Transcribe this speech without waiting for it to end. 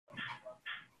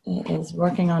It is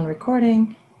working on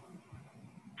recording.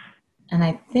 And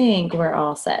I think we're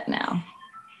all set now.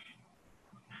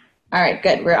 All right,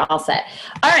 good, we're all set.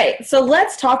 All right, so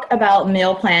let's talk about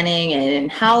meal planning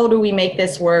and how do we make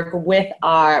this work within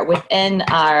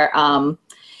our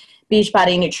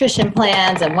Beachbody nutrition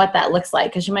plans and what that looks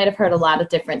like, because you might have heard a lot of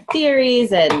different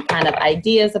theories and kind of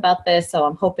ideas about this. So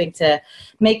I'm hoping to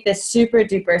make this super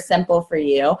duper simple for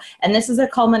you. And this is a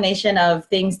culmination of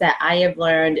things that I have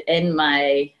learned in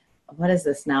my, what is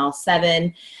this now,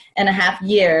 7.5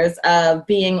 years of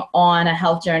being on a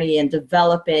health journey and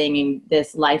developing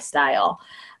this lifestyle.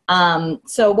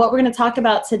 So what we're going to talk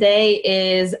about today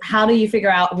is how do you figure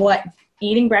out what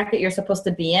eating bracket you're supposed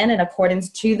to be in accordance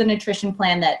to the nutrition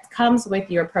plan that comes with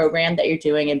your program that you're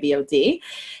doing in BOD.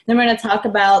 Then we're going to talk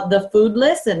about the food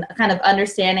list and kind of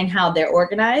understanding how they're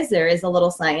organized. There is a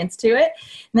little science to it.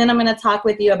 And then I'm going to talk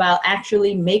with you about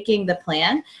actually making the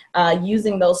plan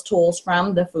using those tools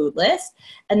from the food list.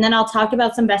 And then I'll talk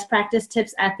about some best practice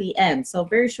tips at the end. So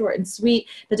very short and sweet,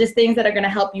 but just things that are going to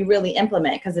help you really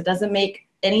implement, because it doesn't make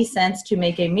any sense to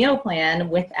make a meal plan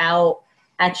without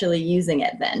actually using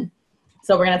it then.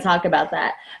 So we're going to talk about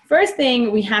that. First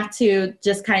thing we have to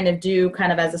just kind of do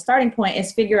kind of as a starting point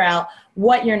is figure out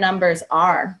what your numbers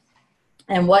are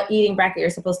and what eating bracket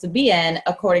you're supposed to be in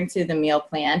according to the meal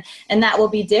plan. And that will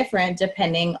be different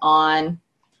depending on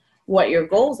what your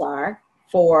goals are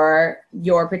for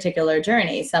your particular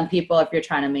journey. Some people, if you're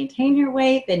trying to maintain your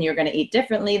weight, then you're going to eat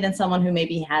differently than someone who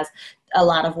maybe has a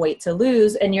lot of weight to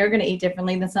lose, and you're going to eat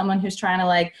differently than someone who's trying to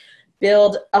like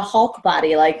build a Hulk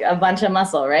body, like a bunch of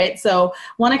muscle, right? So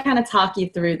want to kind of talk you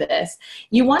through this.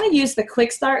 You want to use the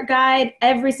quick start guide.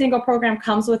 Every single program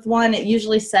comes with one. It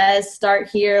usually says start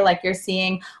here, like you're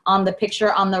seeing on the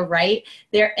picture on the right.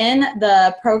 They're in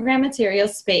the program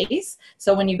materials space.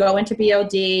 So when you go into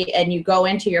BOD and you go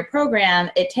into your program,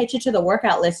 it takes you to the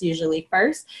workout list usually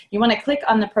first. You want to click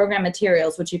on the program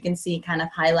materials, which you can see kind of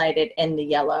highlighted in the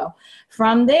yellow.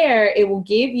 From there, it will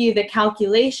give you the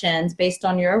calculations based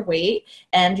on your weight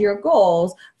and your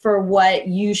goals for what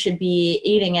you should be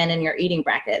eating in your eating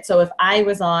bracket. So if I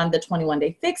was on the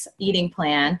 21-day fix eating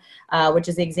plan, which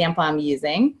is the example I'm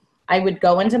using, I would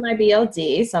go into my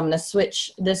BOD. So I'm going to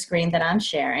switch the screen that I'm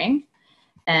sharing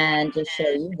and just show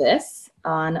you this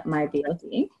on my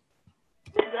BOD.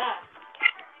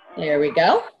 There we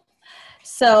go.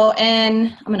 So,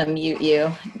 and I'm going to mute you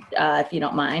if you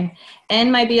don't mind. In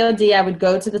my BOD, I would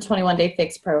go to the 21-day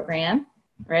fix program,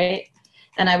 right?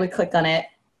 And I would click on it.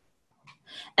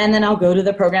 And then I'll go to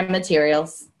the program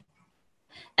materials.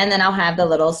 And then I'll have the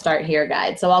little start here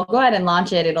guide. So I'll go ahead and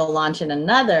launch it. It'll launch in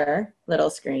another little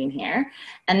screen here.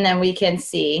 And then we can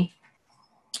see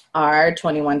our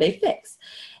 21-day fix.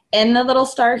 In the little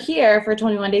start here for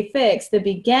 21-day fix, the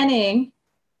beginning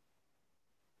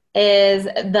is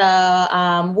the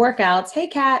workouts. Hey,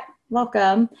 Kat,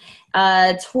 welcome.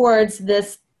 Towards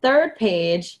this third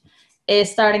page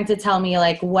is starting to tell me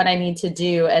like what I need to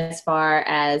do as far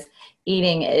as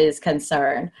eating is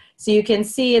concerned. So you can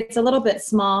see it's a little bit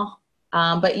small,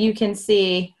 but you can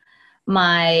see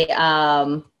my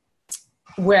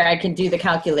where I can do the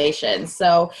calculations.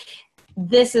 So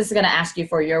this is going to ask you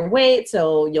for your weight,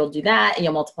 so you'll do that, and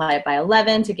you'll multiply it by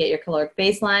 11 to get your caloric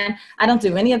baseline. I don't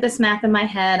do any of this math in my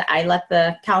head. I let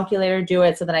the calculator do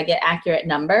it so that I get accurate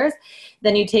numbers.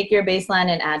 Then you take your baseline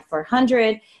and add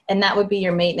 400, and that would be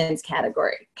your maintenance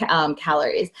category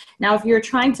calories. Now, if you're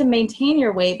trying to maintain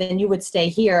your weight, then you would stay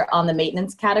here on the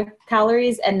maintenance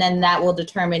calories, and then that will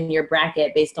determine your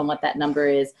bracket based on what that number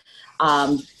is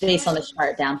based on the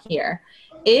chart down here.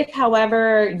 If,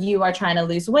 however, you are trying to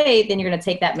lose weight, then you're going to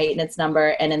take that maintenance number.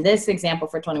 And in this example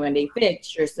for 21-day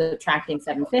fix, you're subtracting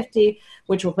 750,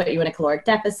 which will put you in a caloric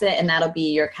deficit, and that'll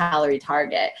be your calorie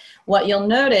target. What you'll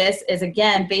notice is,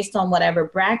 again, based on whatever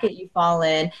bracket you fall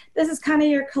in, this is kind of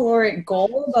your caloric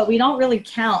goal, but we don't really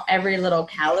count every little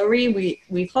calorie.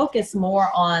 We focus more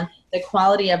on the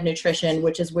quality of nutrition,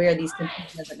 which is where these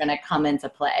components are going to come into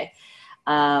play.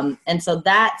 And so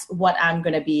that's what I'm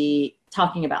going to be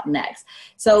talking about next.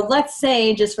 So let's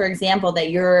say, just for example,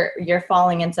 that you're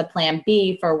falling into plan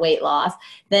B for weight loss,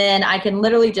 then I can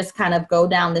literally just kind of go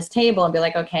down this table and be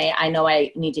like, okay, I know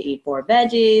I need to eat 4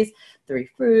 veggies, 3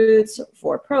 fruits,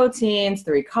 4 proteins,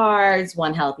 3 carbs,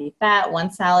 1 healthy fat, 1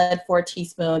 salad, 4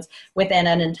 teaspoons within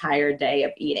an entire day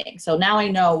of eating. So now I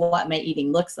know what my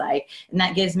eating looks like, and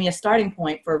that gives me a starting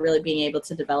point for really being able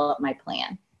to develop my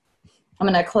plan. I'm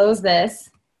going to close this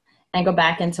and go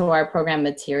back into our program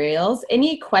materials.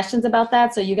 Any questions about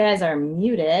that? So you guys are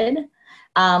muted,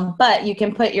 but you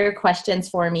can put your questions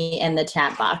for me in the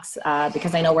chat box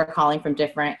because I know we're calling from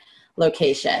different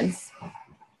locations.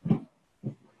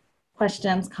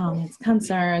 questions, comments,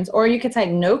 concerns, or you could type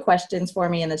no questions for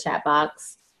me in the chat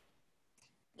box.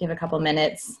 Give a couple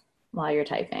minutes while you're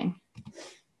typing.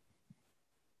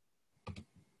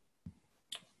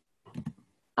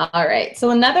 All right, so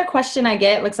another question I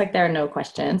get, looks like there are no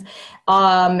questions,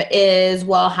 is,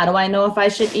 well, how do I know if I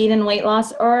should eat in weight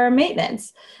loss or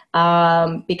maintenance?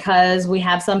 Because we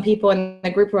have some people in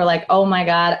the group who are like, oh my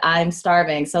God, I'm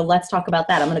starving. So let's talk about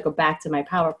that. I'm gonna go back to my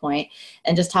PowerPoint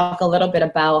and just talk a little bit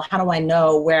about how do I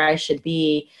know where I should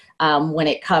be when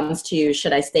it comes to,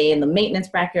 should I stay in the maintenance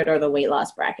bracket or the weight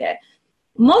loss bracket?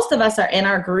 Most of us are in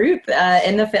our group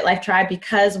in the Fit Life Tribe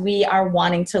because we are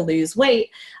wanting to lose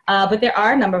weight. But there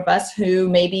are a number of us who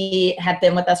maybe have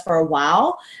been with us for a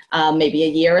while, maybe a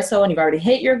year or so, and you've already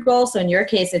hit your goal. So in your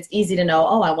case, it's easy to know,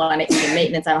 oh, I want to eat in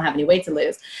maintenance. I don't have any weight to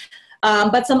lose.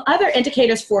 But some other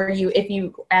indicators for you,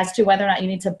 as to whether or not you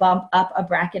need to bump up a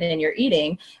bracket in your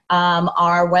eating,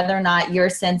 are whether or not you're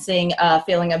sensing a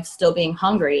feeling of still being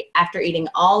hungry after eating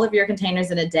all of your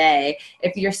containers in a day.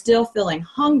 If you're still feeling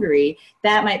hungry,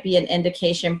 that might be an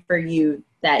indication for you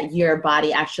that your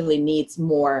body actually needs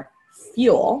more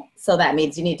fuel. So that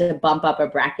means you need to bump up a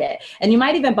bracket. And you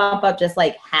might even bump up just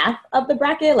like half of the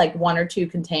bracket, like 1 or 2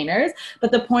 containers.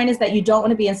 But the point is that you don't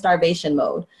want to be in starvation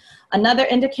mode. Another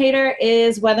indicator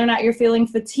is whether or not you're feeling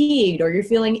fatigued or you're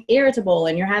feeling irritable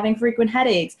and you're having frequent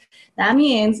headaches. That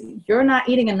means you're not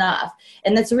eating enough.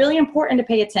 And that's really important to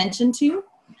pay attention to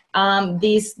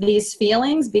these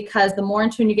feelings, because the more in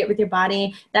tune you get with your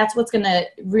body, that's what's going to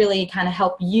really kind of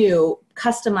help you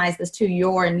customize this to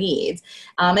your needs.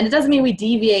 And it doesn't mean we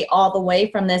deviate all the way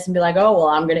from this and be like, oh, well,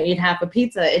 I'm going to eat half a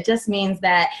pizza. It just means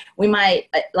that we might,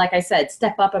 like I said,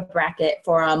 step up a bracket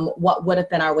for what would have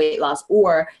been our weight loss,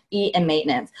 or eat in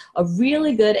maintenance. A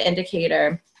really good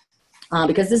indicator,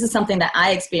 because this is something that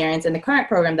I experience in the current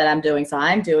program that I'm doing. So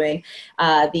I'm doing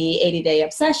the 80-day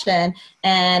obsession.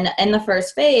 And in the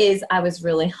first phase, I was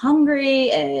really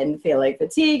hungry and feeling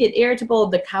fatigued and irritable.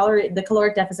 The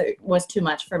caloric deficit was too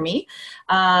much for me.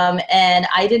 And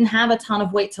I didn't have a ton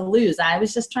of weight to lose. I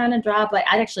was just trying to drop, I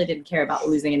actually didn't care about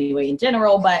losing any weight in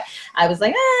general, but I was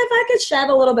like, if I could shed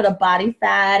a little bit of body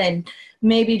fat and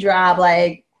maybe drop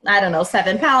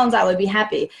 7 pounds, I would be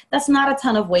happy. That's not a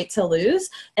ton of weight to lose.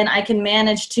 And I can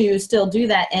manage to still do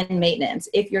that in maintenance.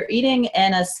 If you're eating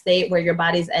in a state where your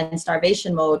body's in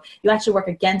starvation mode, you actually work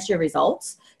against your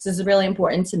results. So this is really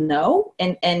important to know.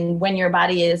 And when your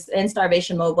body is in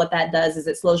starvation mode, what that does is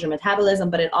it slows your metabolism,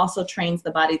 but it also trains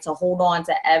the body to hold on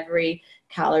to every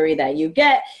calorie that you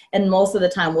get, and most of the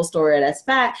time we'll store it as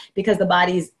fat because the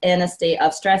body's in a state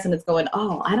of stress and it's going,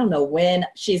 oh, I don't know when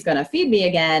she's gonna feed me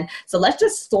again, so let's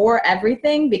just store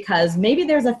everything because maybe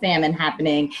there's a famine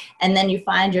happening, and then you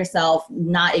find yourself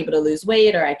not able to lose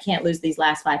weight, or I can't lose these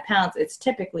last 5 pounds. It's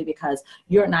typically because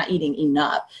you're not eating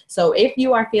enough. So if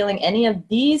you are feeling any of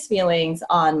these feelings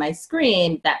on my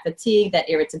screen, that fatigue, that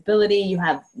irritability, you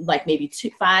have like maybe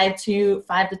 5 to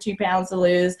 2 pounds to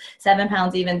lose, 7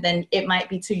 pounds even, then it might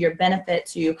be to your benefit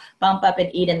to bump up and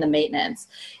eat in the maintenance.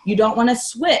 You don't want to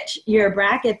switch your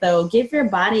bracket though. Give your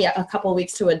body a couple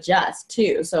weeks to adjust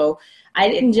too. So I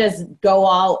didn't just go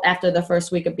all after the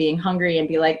first week of being hungry and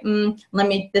be like,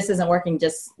 this isn't working,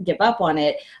 just give up on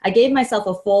it. I gave myself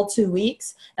a full 2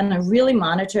 weeks, and I really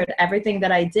monitored everything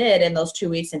that I did in those 2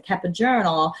 weeks and kept a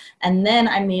journal. And then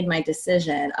I made my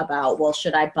decision about, well,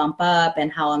 should I bump up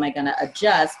and how am I going to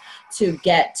adjust to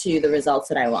get to the results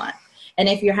that I want? And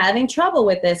if you're having trouble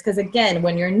with this, because again,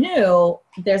 when you're new,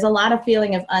 there's a lot of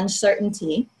feeling of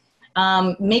uncertainty.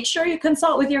 Make sure you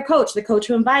consult with your coach, the coach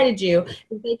who invited you,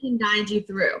 because they can guide you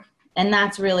through. And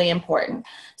that's really important.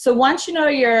 So once you know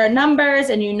your numbers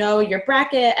and you know your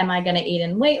bracket, am I going to eat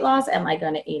in weight loss? Am I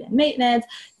going to eat in maintenance?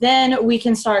 Then we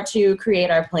can start to create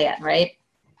our plan, right?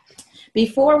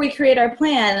 Before we create our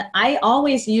plan, I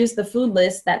always use the food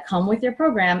lists that come with your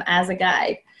program as a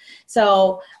guide.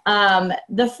 So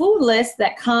the food lists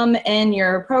that come in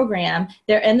your program,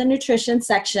 they're in the nutrition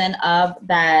section of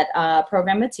that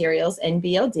program materials in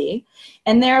BOD.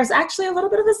 And there's actually a little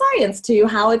bit of a science to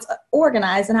how it's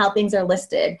organized and how things are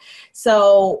listed.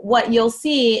 So what you'll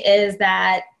see is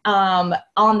that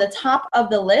on the top of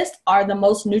the list are the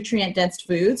most nutrient-dense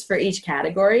foods for each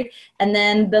category. And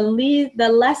then the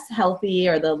less healthy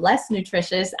or the less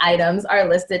nutritious items are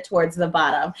listed towards the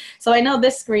bottom. So I know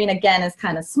this screen, again, is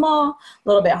kind of small, a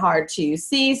little bit hard to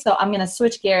see. So I'm going to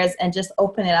switch gears and just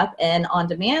open it up in On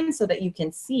Demand so that you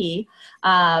can see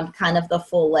kind of the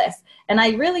full list. And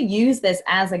I really use this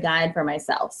as a guide for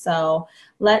myself. So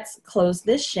let's close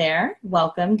this share.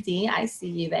 Welcome, Dee, I see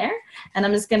you there. And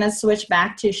I'm just gonna switch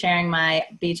back to sharing my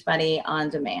Beachbody On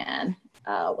Demand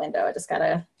window. I just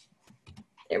gotta,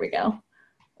 there we go.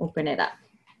 open it up.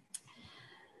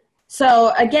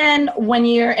 So again, when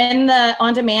you're in the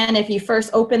on-demand, if you first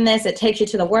open this, it takes you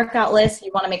to the workout list.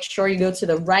 You want to make sure you go to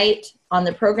the right on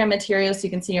the program materials so you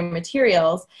can see your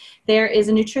materials. There is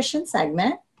a nutrition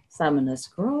segment. So I'm going to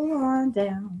scroll on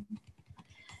down.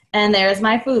 And there's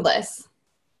my food list.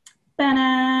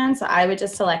 Ta-da! So I would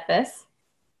just select this.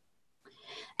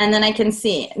 And then I can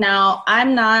see. Now,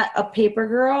 I'm not a paper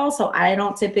girl, so I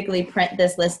don't typically print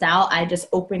this list out. I just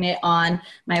open it on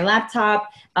my laptop,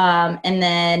 and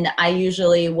then I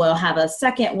usually will have a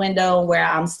second window where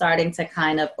I'm starting to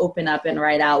kind of open up and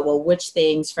write out, well, which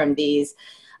things from these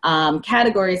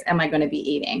categories am I going to be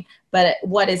eating? But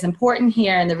what is important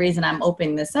here, and the reason I'm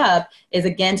opening this up, is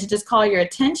again to just call your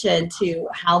attention to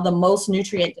how the most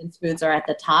nutrient-dense foods are at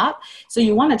the top. So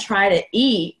you want to try to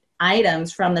eat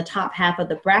items from the top half of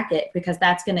the bracket because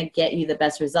that's going to get you the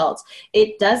best results.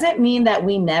 It doesn't mean that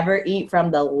we never eat from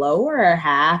the lower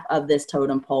half of this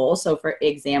totem pole. So for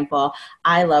example,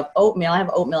 I love oatmeal. I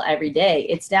have oatmeal every day.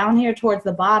 It's down here towards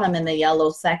the bottom in the yellow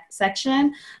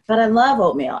section, but I love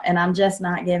oatmeal and I'm just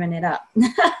not giving it up.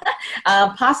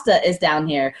 Pasta is down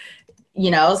here,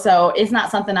 you know, so it's not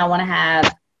something I want to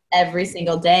have every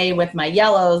single day with my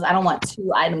yellows. I don't want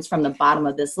 2 items from the bottom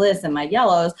of this list in my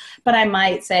yellows, but I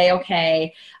might say,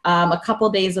 okay, a couple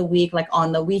days a week, like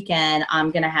on the weekend,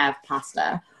 I'm going to have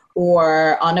pasta.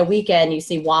 Or on a weekend, you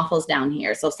see waffles down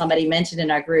here. So somebody mentioned in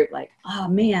our group, like, oh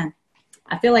man,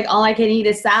 I feel like all I can eat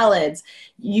is salads.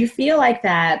 You feel like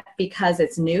that because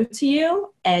it's new to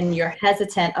you and you're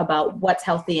hesitant about what's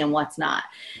healthy and what's not.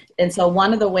 And so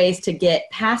one of the ways to get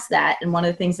past that, and one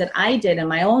of the things that I did in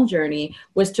my own journey,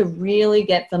 was to really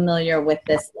get familiar with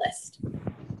this list.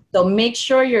 So make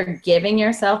sure you're giving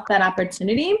yourself that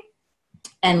opportunity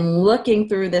and looking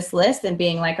through this list and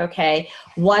being like, okay,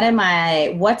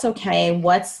 what's okay,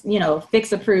 what's, you know,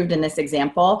 fix approved in this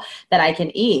example that I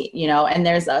can eat, you know, and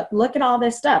there's a, look at all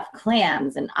this stuff,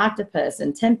 clams and octopus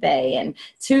and tempeh and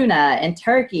tuna and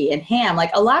turkey and ham, like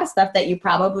a lot of stuff that you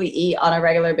probably eat on a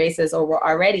regular basis or were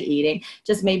already eating,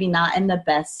 just maybe not in the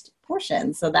best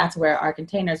portion. So that's where our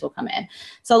containers will come in.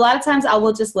 So a lot of times I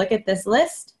will just look at this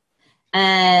list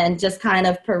and just kind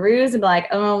of peruse and be like,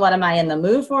 oh, what am I in the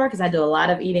mood for? Because I do a lot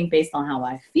of eating based on how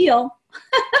I feel.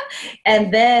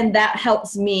 And then that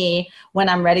helps me when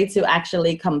I'm ready to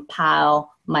actually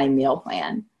compile my meal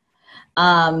plan.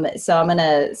 So I'm going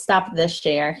to stop this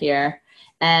share here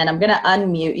and I'm going to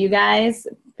unmute you guys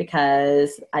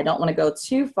because I don't want to go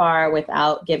too far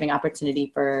without giving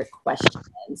opportunity for questions.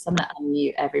 So I'm going to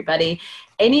unmute everybody.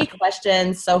 Any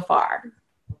questions so far?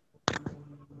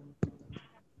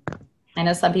 I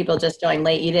know some people just joined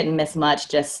late. You didn't miss much,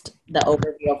 just the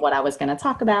overview of what I was going to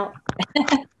talk about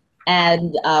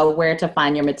and where to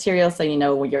find your materials so you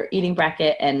know your eating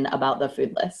bracket and about the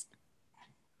food list.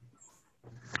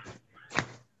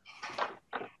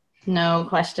 No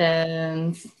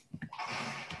questions?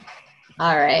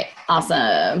 All right,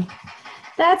 awesome.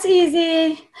 That's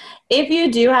easy. If you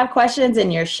do have questions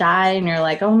and you're shy and you're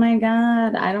like, oh my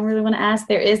God, I don't really want to ask,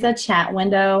 there is a chat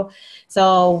window.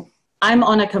 So I'm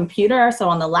on a computer, so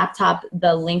on the laptop,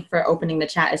 the link for opening the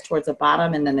chat is towards the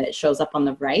bottom and then it shows up on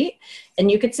the right.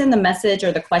 And you could send the message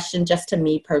or the question just to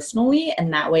me personally,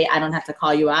 and that way I don't have to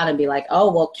call you out and be like,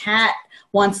 oh, well, Kat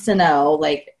wants to know,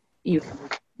 like you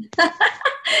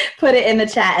put it in the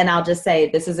chat and I'll just say,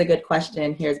 this is a good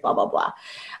question, here's blah, blah, blah.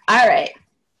 All right.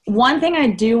 One thing I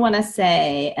do want to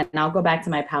say, and I'll go back to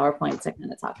my PowerPoint to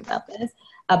kind of talk about this,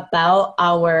 about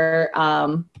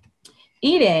our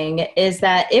eating is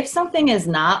that if something is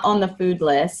not on the food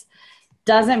list,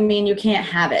 doesn't mean you can't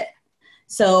have it.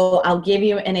 So I'll give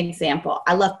you an example.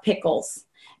 I love pickles.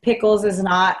 Pickles is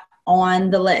not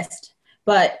on the list,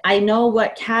 but I know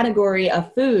what category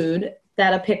of food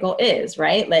that a pickle is,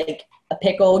 right? Like a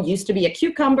pickle used to be a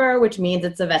cucumber, which means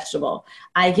it's a vegetable.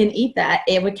 I can eat that.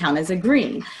 It would count as a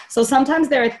green. So sometimes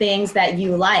there are things that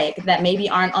you like that maybe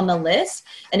aren't on the list,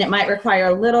 and it might require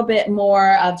a little bit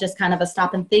more of just kind of a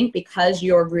stop and think because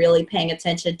you're really paying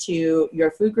attention to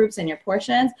your food groups and your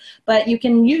portions. But you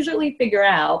can usually figure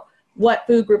out what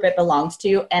food group it belongs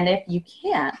to. And if you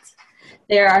can't,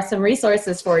 there are some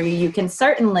resources for you. You can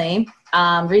certainly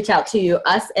reach out to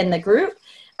us in the group.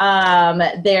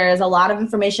 There's a lot of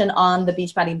information on the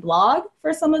Beachbody blog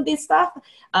for some of these stuff,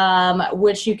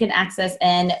 which you can access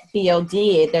in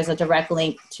BOD. There's a direct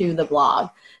link to the blog.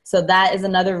 So that is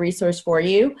another resource for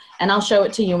you. And I'll show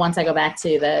it to you once I go back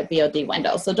to the BOD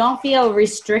window. So don't feel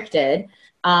restricted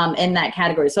in that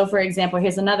category. So for example,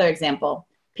 here's another example.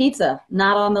 Pizza,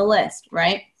 not on the list,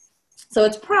 right? So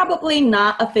it's probably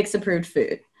not a fix approved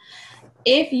food.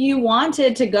 If you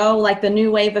wanted to go like the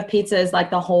new wave of pizza is like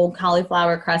the whole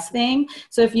cauliflower crust thing.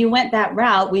 So if you went that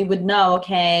route, we would know,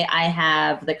 okay, I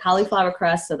have the cauliflower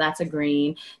crust, so that's a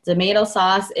green. Tomato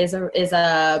sauce is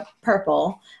a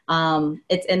purple.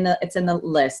 It's in the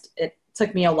list. It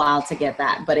took me a while to get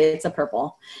that, but it's a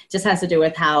purple. Just has to do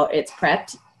with how it's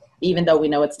prepped, even though we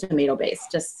know it's tomato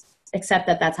based. Just accept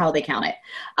that that's how they count it.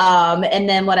 And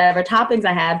then whatever toppings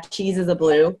I have, cheese is a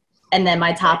blue. And then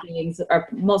my toppings are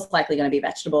most likely going to be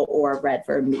vegetable or red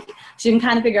for meat. So you can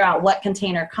kind of figure out what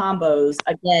container combos,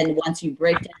 again, once you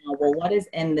break down, well, what is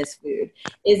in this food?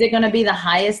 Is it going to be the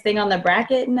highest thing on the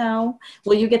bracket? No.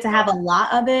 Will you get to have a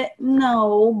lot of it?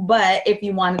 No. But if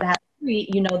you wanted to have a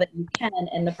treat, you know that you can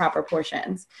in the proper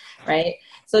portions, right?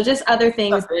 So just other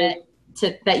things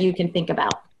that you can think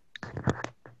about.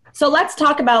 So let's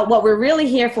talk about what we're really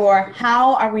here for.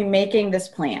 How are we making this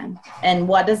plan? And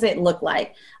what does it look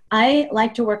like? I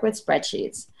like to work with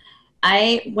spreadsheets.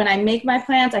 When I make my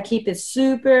plans, I keep it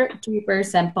super duper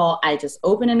simple. I just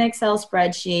open an Excel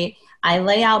spreadsheet. I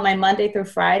lay out my Monday through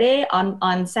Friday.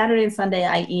 On Saturday and Sunday,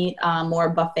 I eat more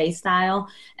buffet style,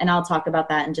 and I'll talk about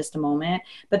that in just a moment.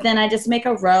 But then I just make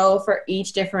a row for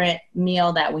each different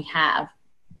meal that we have.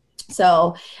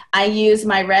 So I use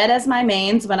my red as my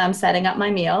mains when I'm setting up my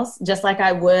meals, just like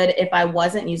I would if I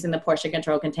wasn't using the portion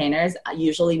control containers.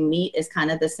 Usually meat is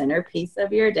kind of the centerpiece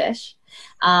of your dish.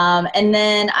 And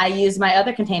then I use my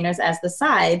other containers as the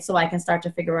side so I can start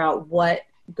to figure out what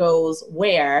goes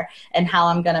where and how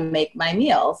I'm going to make my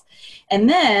meals. And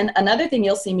then another thing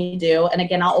you'll see me do, and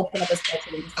again, I'll open up a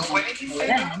spreadsheet. What did you say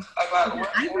about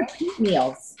what? I repeat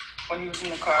meals. When you was in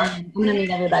the car? I'm going to meet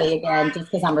everybody again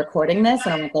just because I'm recording this.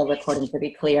 And I want the recording to be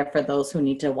clear for those who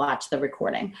need to watch the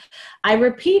recording. I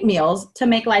repeat meals to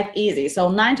make life easy. So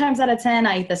 9 times out of 10,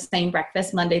 I eat the same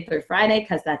breakfast Monday through Friday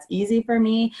because that's easy for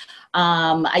me.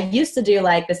 I used to do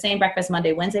like the same breakfast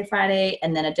Monday, Wednesday, Friday,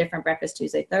 and then a different breakfast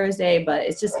Tuesday, Thursday. But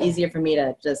it's just easier for me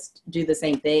to just do the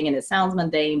same thing. And it sounds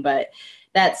mundane, but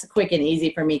that's quick and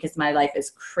easy for me because my life is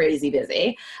crazy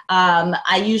busy.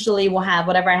 I usually will have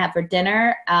whatever I have for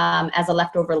dinner as a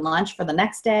leftover lunch for the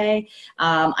next day.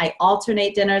 I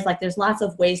alternate dinners. Like there's lots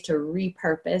of ways to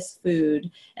repurpose food.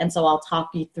 And so I'll talk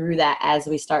you through that as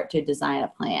we start to design a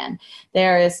plan.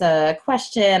 There is a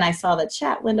question. I saw the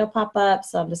chat window pop up,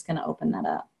 so I'm just going to open that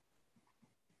up.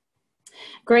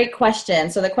 Great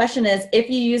question. So the question is, if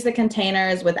you use the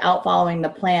containers without following the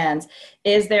plans,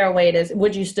 is there a way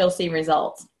would you still see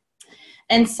results?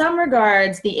 In some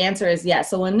regards, the answer is yes.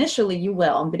 So initially you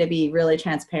will. I'm going to be really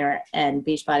transparent, and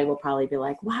Beachbody will probably be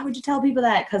like, why would you tell people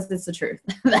that? Because it's the truth.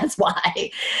 That's why.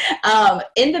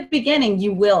 In the beginning,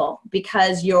 you will,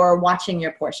 because you're watching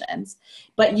your portions.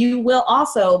 But you will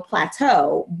also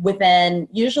plateau within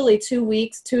usually 2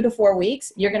 weeks, 2 to 4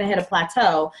 weeks. You're going to hit a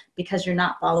plateau because you're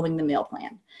not following the meal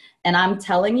plan. And I'm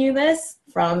telling you this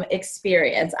from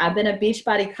experience. I've been a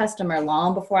Beachbody customer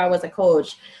long before I was a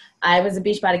coach. I was a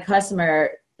Beachbody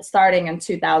customer starting in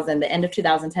 2000, the end of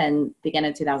 2010, beginning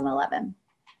of 2011.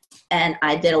 And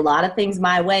I did a lot of things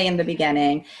my way in the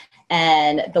beginning.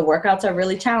 And the workouts are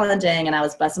really challenging. And I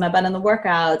was busting my butt in the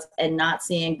workouts and not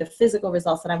seeing the physical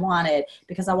results that I wanted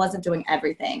because I wasn't doing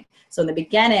everything. So in the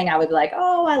beginning, I would be like,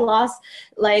 oh, I lost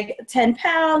like 10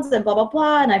 pounds and blah, blah,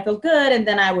 blah. And I feel good. And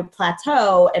then I would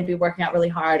plateau and be working out really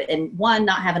hard. And one,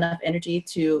 not have enough energy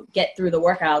to get through the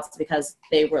workouts because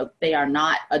they are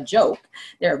not a joke.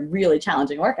 They're really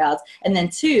challenging workouts. And then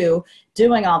two,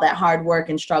 doing all that hard work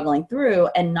and struggling through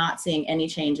and not seeing any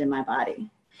change in my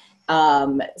body.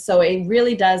 So it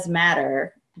really does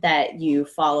matter that you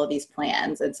follow these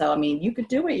plans. And so, I mean, you could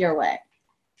do it your way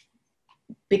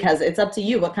because it's up to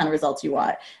you what kind of results you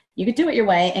want. You could do it your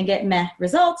way and get meh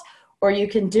results, or you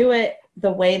can do it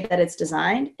the way that it's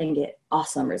designed and get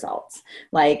awesome results.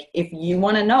 Like if you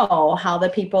want to know how the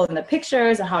people in the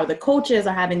pictures or how the coaches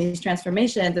are having these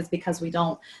transformations, it's because we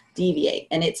don't deviate.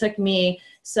 And it took me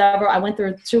I went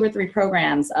through 2 or 3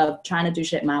 programs of trying to do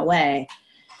shit my way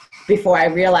before I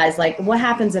realized, like, what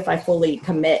happens if I fully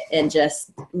commit and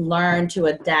just learn to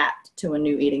adapt to a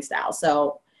new eating style?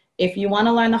 So if you want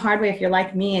to learn the hard way, if you're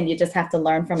like me and you just have to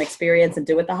learn from experience and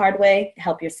do it the hard way,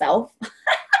 help yourself.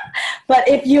 But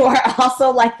if you are also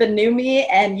like the new me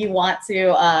and you want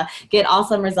to get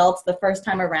awesome results the first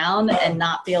time around and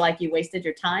not feel like you wasted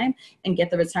your time and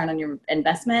get the return on your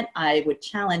investment, I would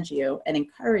challenge you and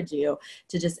encourage you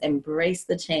to just embrace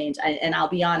the change. And I'll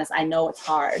be honest, I know it's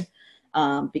hard.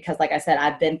 Because like I said,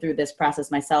 I've been through this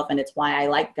process myself, and it's why I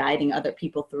like guiding other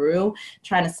people through,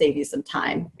 trying to save you some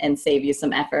time and save you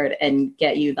some effort and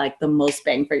get you like the most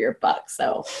bang for your buck.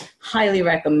 So highly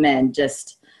recommend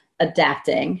just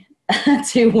adapting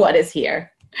to what is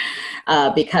here.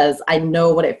 because I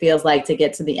know what it feels like to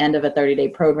get to the end of a 30-day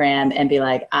program and be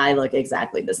like, I look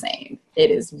exactly the same.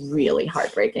 It is really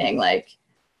heartbreaking. Like,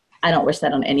 I don't wish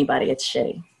that on anybody. It's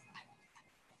shitty.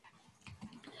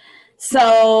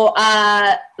 So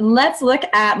let's look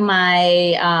at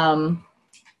my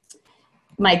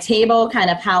my table, kind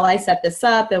of how I set this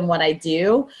up and what I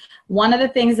do. One of the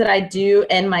things that I do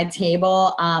in my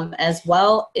table as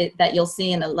well that you'll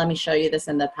see, and let me show you this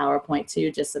in the PowerPoint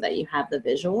too, just so that you have the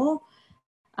visual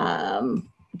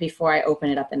before I open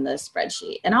it up in the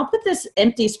spreadsheet. And I'll put this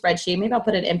empty spreadsheet, maybe I'll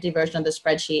put an empty version of the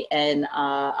spreadsheet in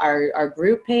our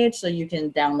group page so you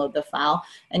can download the file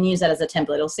and use that as a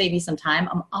template. It'll save you some time.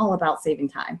 I'm all about saving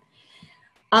time.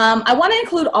 I want to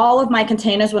include all of my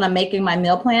containers when I'm making my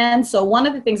meal plan. So one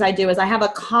of the things I do is I have a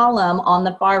column on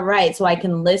the far right so I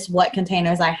can list what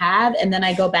containers I have, and then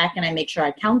I go back and I make sure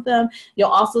I count them. You'll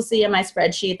also see in my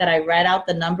spreadsheet that I write out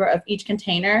the number of each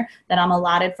container that I'm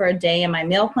allotted for a day in my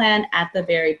meal plan at the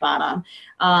very bottom.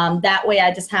 That way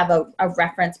I just have a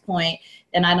reference point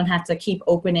and I don't have to keep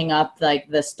opening up like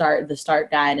the start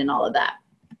guide and all of that.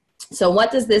 So what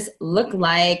does this look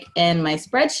like in my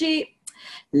spreadsheet?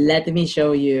 Let me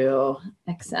show you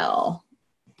Excel.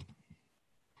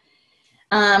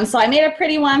 So I made a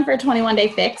pretty one for a 21-day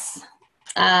fix.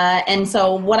 And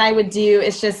so what I would do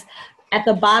is just at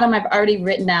the bottom, I've already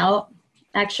written out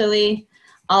actually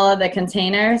all of the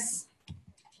containers.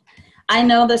 I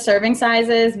know the serving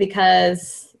sizes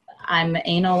because I'm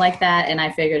anal like that and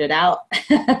I figured it out.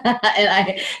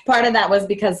 And part of that was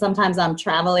because sometimes I'm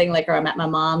traveling, like, or I'm at my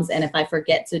mom's, and if I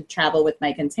forget to travel with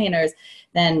my containers,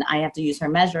 then I have to use her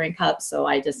measuring cup. So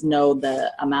I just know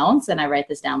the amounts and I write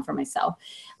this down for myself.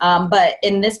 But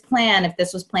in this plan, if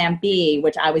this was plan B,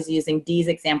 which I was using Dee's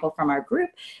example from our group,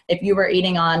 if you were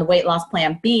eating on weight loss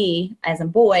plan B, as in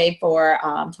boy, for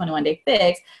 21-day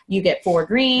fix, you get 4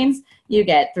 greens, you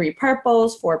get 3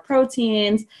 purples, 4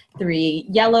 proteins, 3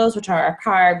 yellows, which are our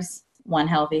carbs, 1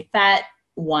 healthy fat,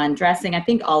 1 dressing. I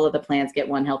think all of the plans get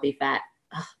 1 healthy fat.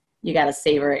 Ugh, you got to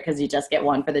savor it because you just get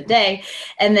 1 for the day.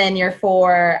 And then your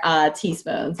 4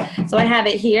 teaspoons. So I have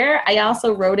it here. I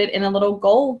also wrote it in a little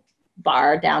gold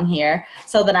bar down here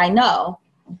so that I know.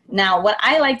 Now, what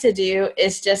I like to do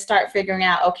is just start figuring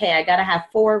out, okay, I got to have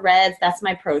 4 reds. That's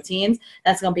my proteins.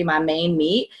 That's going to be my main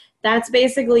meat. That's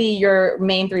basically your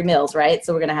main 3 meals, right?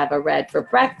 So we're going to have a red for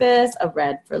breakfast, a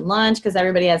red for lunch, because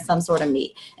everybody has some sort of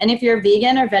meat. And if you're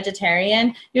vegan or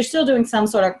vegetarian, you're still doing some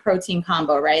sort of protein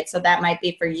combo, right? So that might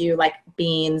be for you like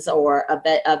beans or a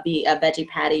veggie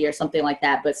patty or something like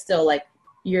that, but still like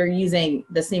you're using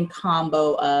the same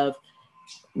combo of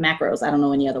macros. I don't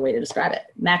know any other way to describe it.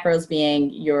 Macros being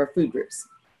your food groups.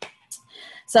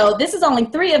 So this is only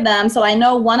 3 of them, so I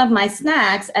know one of my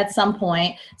snacks at some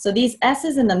point. So these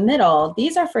S's in the middle,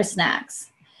 these are for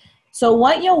snacks. So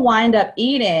what you'll wind up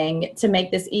eating to make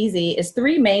this easy is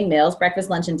 3 main meals, breakfast,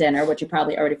 lunch, and dinner, which you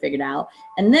probably already figured out.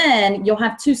 And then you'll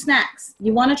have 2 snacks.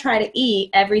 You want to try to eat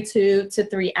every 2 to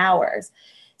 3 hours.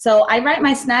 So I write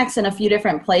my snacks in a few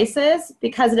different places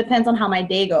because it depends on how my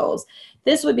day goes.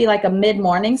 This would be like a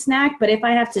mid-morning snack, but if I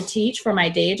have to teach for my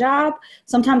day job,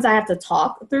 sometimes I have to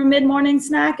talk through mid-morning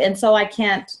snack, and so I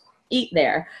can't eat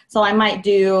there. So I might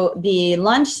do the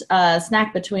lunch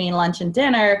snack between lunch and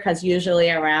dinner, because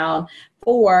usually around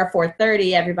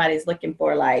 4:30, everybody's looking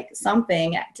for like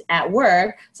something at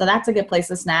work. So that's a good place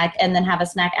to snack, and then have a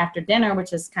snack after dinner,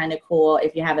 which is kind of cool.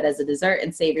 If you have it as a dessert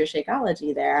and save your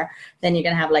Shakeology there, then you're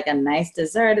going to have like a nice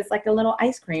dessert. It's like a little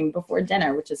ice cream before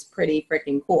dinner, which is pretty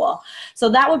freaking cool. So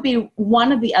that would be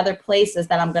one of the other places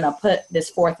that I'm going to put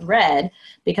this 4th red,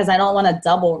 because I don't want to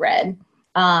double red.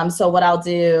 So what I'll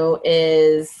do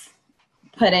is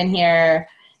put in here,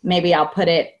 maybe I'll put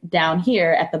it down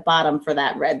here at the bottom for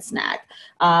that red snack.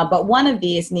 But one of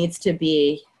these needs to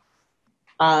be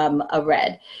a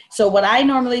red. So what I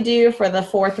normally do for the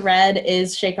 4th red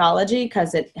is Shakeology,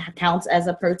 because it counts as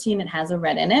a protein. It has a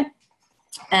red in it.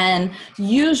 And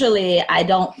usually I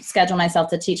don't schedule myself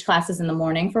to teach classes in the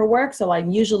morning for work, so I'm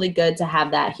usually good to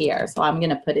have that here. So I'm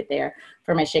going to put it there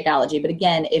for my Shakeology. But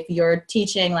again, if you're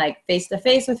teaching like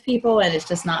face-to-face with people and it's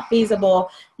just not feasible,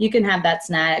 you can have that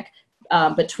snack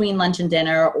between lunch and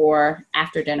dinner or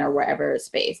after dinner, wherever is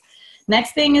space.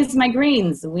 Next thing is my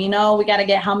greens. We know we got to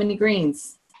get how many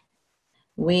greens?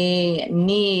 We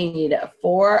need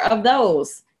 4 of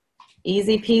those.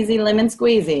 Easy peasy lemon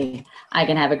squeezy. I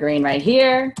can have a green right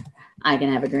here. I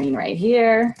can have a green right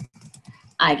here.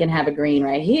 I can have a green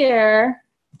right here.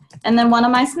 And then one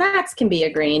of my snacks can be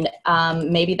a green.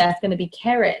 Maybe that's going to be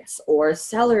carrots or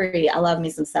celery. I love me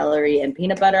some celery and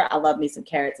peanut butter. I love me some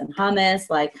carrots and hummus,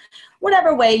 like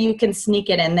whatever way you can sneak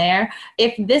it in there.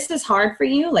 If this is hard for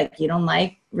you, like you don't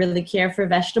really care for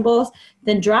vegetables,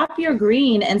 then drop your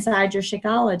green inside your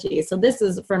Shakeology. So this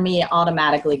is, for me,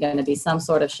 automatically going to be some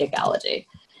sort of Shakeology.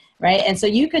 Right? And so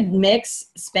you could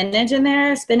mix spinach in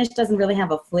there. Spinach doesn't really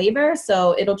have a flavor,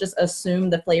 so it'll just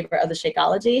assume the flavor of the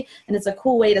Shakeology. And it's a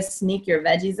cool way to sneak your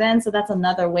veggies in. So that's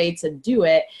another way to do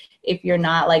it if you're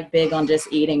not like big on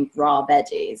just eating raw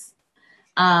veggies.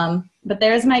 But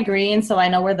there's my green, so I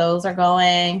know where those are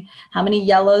going. How many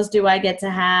yellows do I get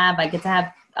to have? I get to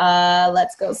have,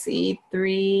 let's go see,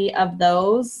 3 of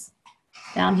those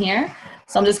down here.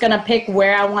 So I'm just going to pick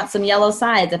where I want some yellow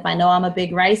sides. If I know I'm a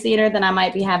big rice eater, then I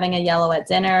might be having a yellow at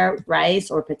dinner,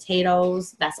 rice or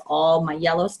potatoes. That's all my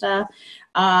yellow stuff.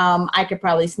 I could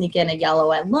probably sneak in a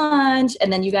yellow at lunch.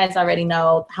 And then you guys already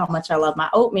know how much I love my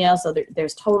oatmeal. So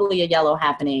there's totally a yellow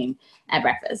happening at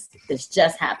breakfast. It's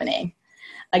just happening.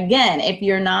 Again, if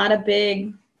you're not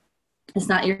it's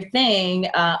not your thing,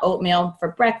 oatmeal for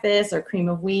breakfast or cream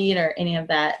of wheat or any of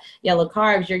that yellow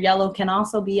carbs, your yellow can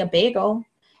also be a bagel.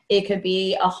 It could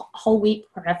be a whole wheat,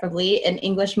 preferably an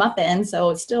English muffin, so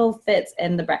it still fits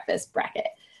in the breakfast bracket.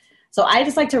 So I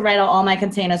just like to write out all my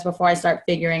containers before I start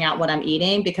figuring out what I'm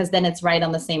eating, because then it's right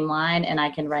on the same line and I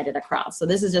can write it across. So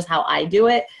this is just how I do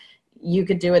it. You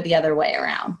could do it the other way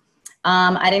around.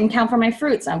 I didn't count for my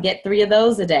fruits. I'll get 3 of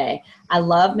those a day. I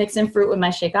love mixing fruit with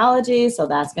my Shakeology, so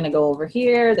that's going to go over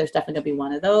here. There's definitely going to be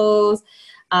one of those.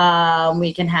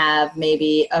 We can have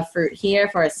maybe a fruit here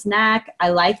for a snack.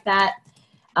 I like that.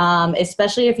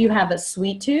 Especially if you have a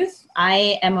sweet tooth.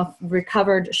 I am a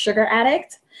recovered sugar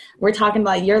addict. We're talking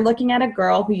about, you're looking at a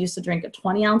girl who used to drink a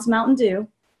 20-ounce Mountain Dew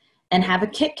and have a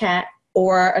Kit Kat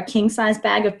or a king-size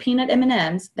bag of peanut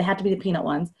M&Ms, they have to be the peanut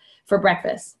ones, for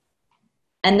breakfast.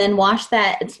 And then wash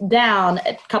that down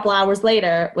a couple hours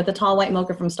later with a tall white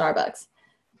mocha from Starbucks.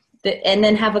 And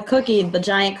then have a cookie, the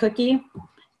giant cookie,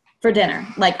 for dinner.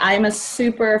 Like, I'm a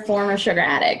super former sugar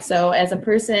addict. So as a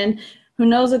person who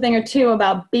knows a thing or two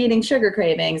about beating sugar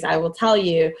cravings, I will tell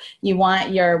you,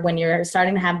 when you're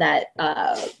starting to have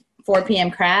that 4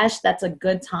 p.m. crash, that's a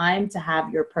good time to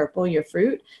have your purple, your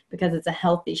fruit, because it's a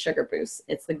healthy sugar boost.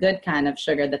 It's the good kind of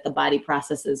sugar that the body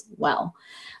processes well.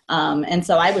 And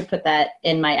so I would put that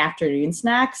in my afternoon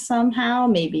snack somehow,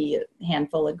 maybe a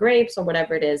handful of grapes or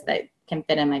whatever it is that can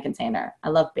fit in my container. I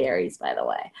love berries, by the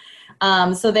way.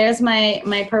 So there's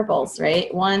my purples,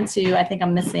 right? 1, 2, I think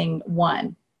I'm missing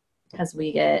 1. Because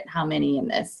we get how many in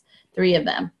this? 3 of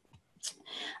them.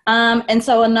 And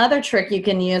so another trick you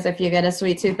can use if you get a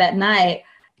sweet tooth at night,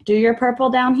 do your purple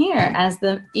down here as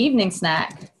the evening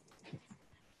snack.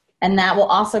 And that will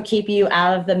also keep you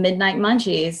out of the midnight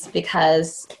munchies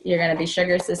because you're going to be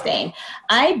sugar sustained.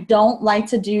 I don't like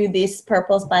to do these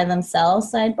purples by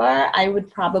themselves, sidebar. I would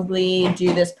probably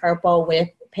do this purple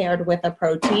paired with a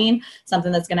protein, something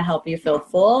that's going to help you feel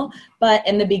full. But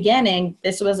in the beginning,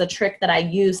 this was a trick that I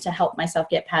used to help myself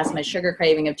get past my sugar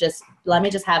craving of just, let me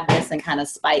just have this and kind of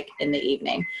spike in the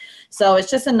evening. So it's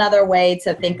just another way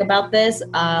to think about this.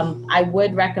 I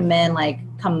would recommend like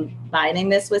combining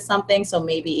this with something. So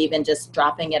maybe even just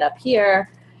dropping it up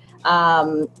here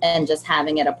and just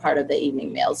having it a part of the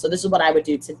evening meal. So this is what I would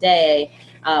do today,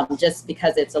 just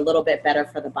because it's a little bit better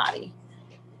for the body.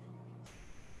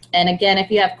 And again, if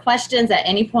you have questions at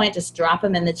any point, just drop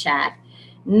them in the chat.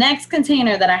 Next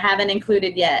container that I haven't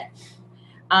included yet,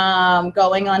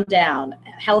 going on down,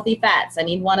 healthy fats. I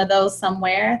need one of those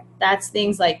somewhere. That's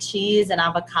things like cheese and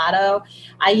avocado.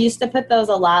 I used to put those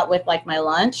a lot with like my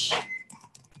lunch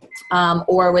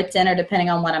or with dinner, depending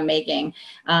on what I'm making,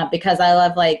 because I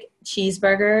love like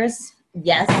cheeseburgers.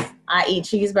 Yes, I eat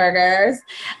cheeseburgers.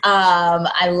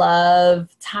 I love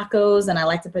tacos and I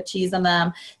like to put cheese on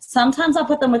them. Sometimes I'll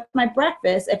put them with my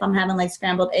breakfast if I'm having like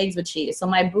scrambled eggs with cheese. So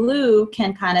my blue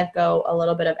can kind of go a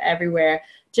little bit of everywhere.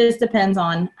 Just depends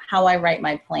on how I write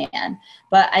my plan.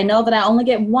 But I know that I only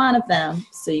get 1 of them.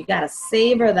 So you got to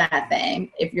savor that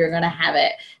thing if you're going to have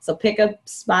it. So pick a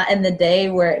spot in the day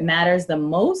where it matters the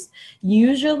most.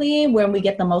 Usually when we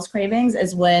get the most cravings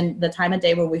is when the time of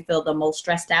day where we feel the most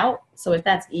stressed out. So if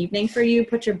that's evening for you,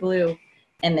 put your blue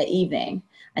in the evening.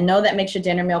 I know that makes your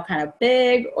dinner meal kind of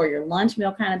big or your lunch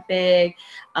meal kind of big,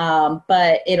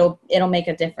 but it'll make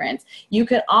a difference. You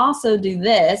could also do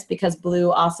this because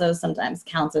blue also sometimes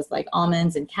counts as like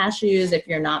almonds and cashews if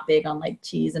you're not big on like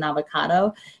cheese and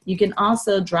avocado. You can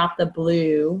also drop the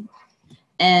blue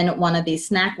in one of these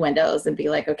snack windows and be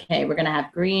like, okay, we're gonna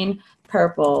have green,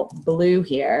 purple, blue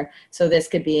here. So this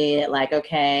could be like,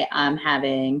 okay, I'm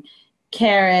having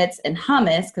carrots, and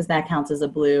hummus, because that counts as a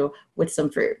blue, with some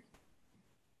fruit.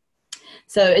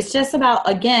 So it's just about,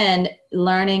 again,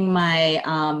 learning my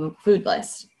food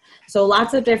list. So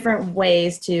lots of different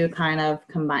ways to kind of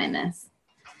combine this.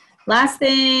 Last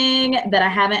thing that I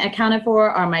haven't accounted for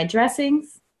are my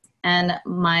dressings and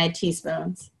my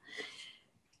teaspoons.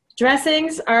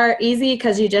 Dressings are easy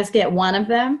because you just get one of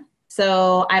them.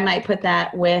 So I might put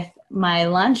that with my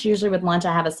lunch. Usually with lunch,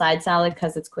 I have a side salad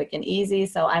because it's quick and easy.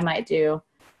 So I might do,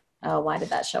 oh, why did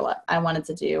that show up? I wanted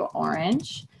to do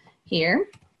orange here.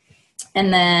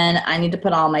 And then I need to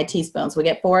put all my teaspoons. We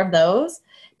get 4 of those.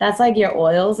 That's like your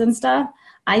oils and stuff.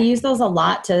 I use those a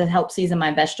lot to help season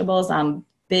my vegetables. I'm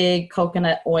big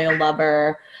coconut oil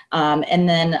lover. And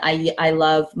then I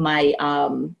love my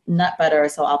nut butter.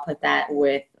 So I'll put that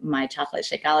with my chocolate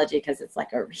Shakeology because it's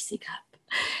like a Reese cup.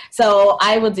 So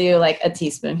I will do like a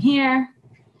teaspoon here.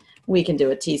 We can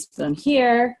do a teaspoon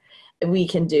here. We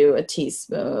can do a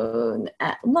teaspoon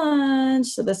at lunch.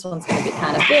 So this one's going to be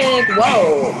kind of big.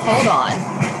 Whoa, hold on.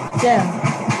 Jim,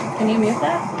 can you mute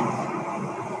that?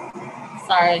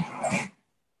 Sorry.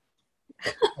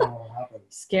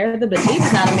 Scared the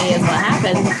bejeebs out of me is what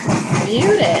happened.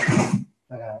 Mute it.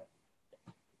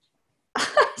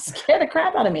 Scared the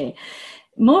crap out of me.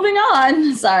 Moving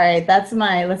on. Sorry, that's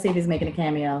my, let's see if he's making a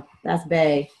cameo. That's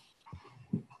Bay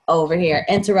over here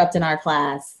interrupting our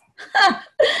class.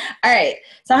 All right,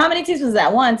 so how many teaspoons is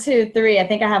that? 1, 2, 3. I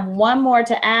think I have one more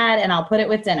to add, and I'll put it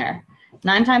with dinner.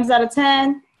 9 times out of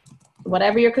 10,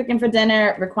 whatever you're cooking for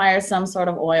dinner requires some sort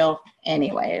of oil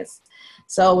anyways.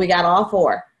 So we got all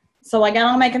 4. So I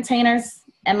got all my containers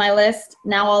and my list.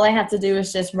 Now all I have to do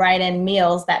is just write in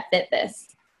meals that fit this.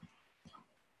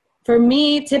 For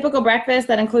me, typical breakfast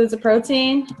that includes a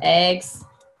protein, eggs.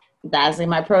 That's in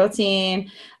my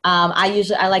protein.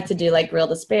 I like to do like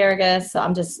grilled asparagus. So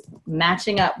I'm just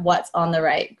matching up what's on the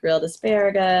right. Grilled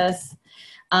asparagus.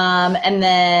 And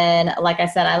then, like I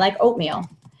said, I like oatmeal.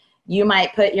 You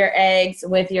might put your eggs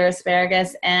with your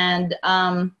asparagus and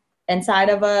inside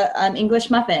of an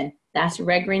English muffin. That's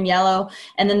red, green, yellow.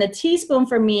 And then the teaspoon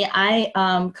for me, I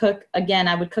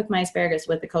would cook my asparagus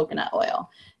with the coconut oil.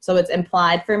 So it's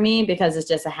implied for me because it's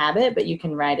just a habit, but you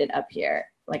can write it up here,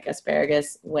 like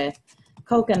asparagus with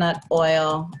coconut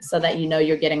oil, so that you know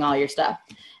you're getting all your stuff.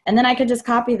 And then I could just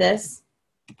copy this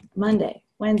Monday,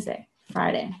 Wednesday,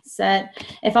 Friday, set.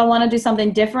 If I want to do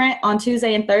something different on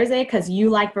Tuesday and Thursday because you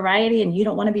like variety and you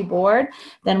don't want to be bored,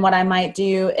 then what I might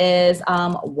do is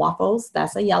waffles.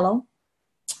 That's a yellow.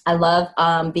 I love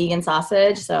vegan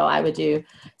sausage, so I would do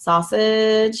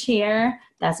sausage here.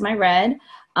 That's my red.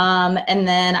 And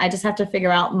then I just have to figure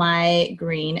out my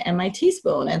green and my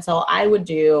teaspoon. And so I would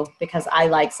do, because I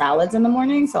like salads in the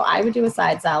morning, so I would do a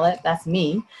side salad. That's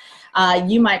me.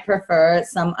 You might prefer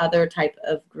some other type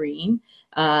of green.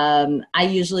 I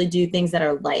usually do things that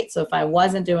are light. So if I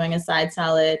wasn't doing a side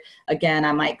salad, again,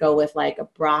 I might go with like a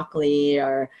broccoli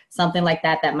or something like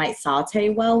that that might saute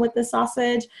well with the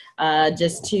sausage,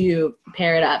 just to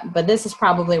pair it up. But this is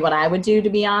probably what I would do, to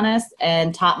be honest,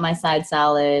 and top my side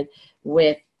salad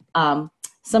with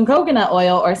some coconut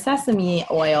oil or sesame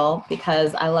oil,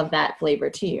 because I love that flavor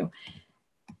too.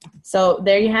 So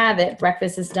there you have it.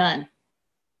 Breakfast is done.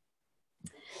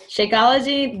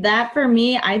 Shakeology, that for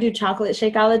me, I do chocolate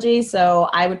Shakeology, so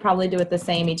I would probably do it the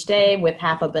same each day with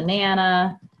half a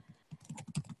banana,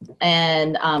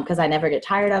 and because I never get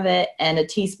tired of it, and a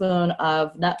teaspoon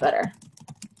of nut butter.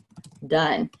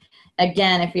 Done.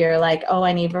 Again, if you're like, oh,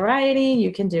 I need variety,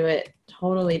 you can do it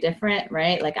totally different,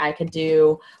 right? Like I could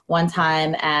do one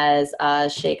time as a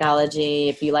Shakeology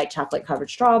if you like chocolate covered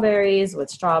strawberries with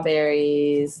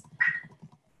strawberries.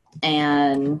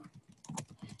 And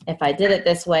if I did it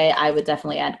this way, I would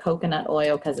definitely add coconut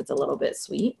oil because it's a little bit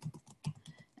sweet.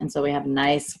 And so we have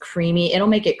nice creamy, it'll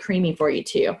make it creamy for you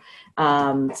too.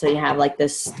 So you have like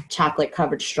this chocolate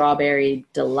covered strawberry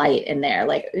delight in there.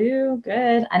 Like, ooh,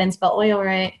 good. I didn't spell oil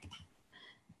right.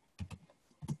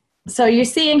 So you're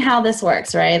seeing how this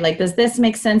works, right? Like, does this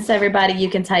make sense to everybody? You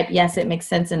can type, yes, it makes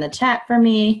sense in the chat for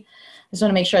me. I just want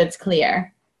to make sure it's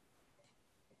clear.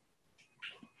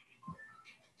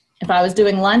 If I was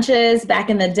doing lunches back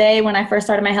in the day when I first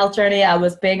started my health journey, I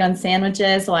was big on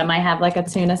sandwiches. So I might have like a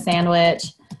tuna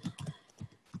sandwich.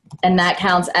 And that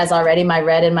counts as already my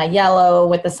red and my yellow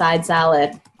with the side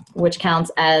salad, which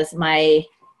counts as my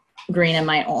green and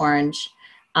my orange.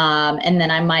 And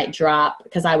then I might drop,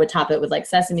 because I would top it with like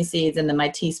sesame seeds, and then my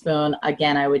teaspoon,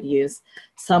 again, I would use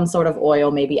some sort of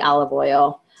oil, maybe olive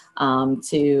oil,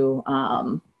 to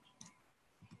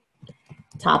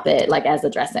top it like as a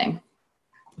dressing.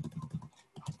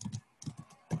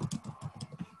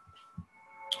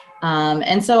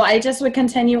 And so I just would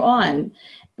continue on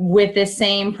with this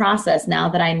same process now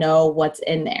that I know what's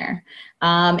in there.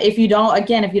 If you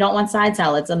don't want side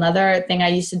salads, another thing I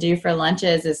used to do for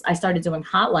lunches is I started doing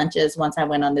hot lunches once I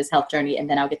went on this health journey, and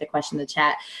then I'll get the question in the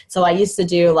chat. So I used to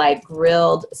do like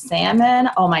grilled salmon.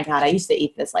 Oh my God, I used to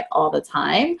eat this like all the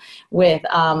time with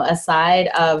a side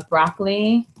of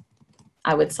broccoli.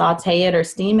 I would saute it or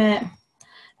steam it.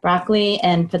 Broccoli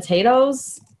and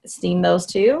potatoes, steam those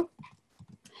too.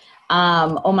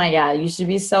 Oh my God, it used to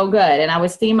be so good. And I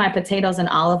would steam my potatoes in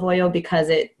olive oil because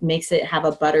it makes it have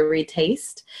a buttery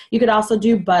taste. You could also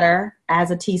do butter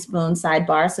as a teaspoon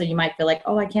sidebar. So you might feel like,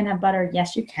 oh, I can't have butter.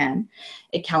 Yes, you can.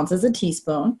 It counts as a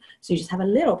teaspoon. So you just have a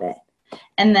little bit.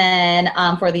 And then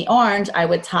for the orange, I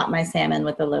would top my salmon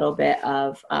with a little bit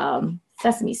of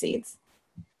sesame seeds.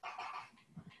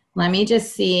 Let me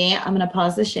just see. I'm going to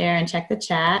pause the share and check the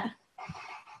chat.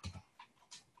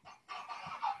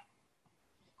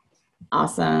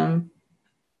 Awesome.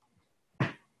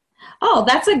 Oh,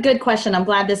 that's a good question. I'm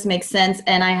glad this makes sense.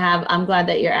 And I'm glad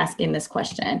that you're asking this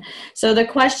question. So the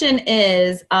question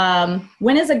is,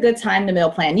 when is a good time to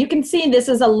meal plan? You can see this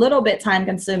is a little bit time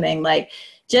consuming. Like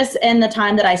just in the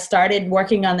time that I started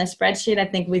working on this spreadsheet, I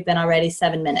think we've been already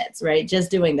 7 minutes, right?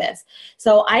 Just doing this.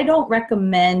 So I don't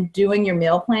recommend doing your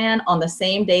meal plan on the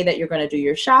same day that you're going to do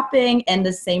your shopping and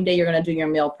the same day you're going to do your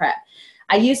meal prep.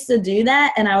 I used to do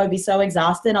that and I would be so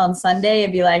exhausted on Sunday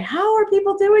and be like, how are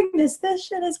people doing this? This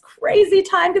shit is crazy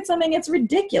time consuming. It's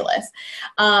ridiculous.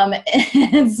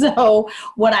 And so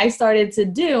what I started to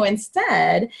do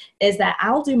instead is that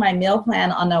I'll do my meal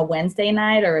plan on a Wednesday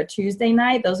night or a Tuesday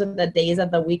night. Those are the days of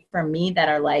the week for me that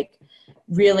are like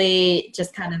really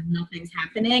just kind of nothing's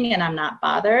happening and I'm not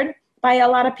bothered by a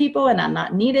lot of people and I'm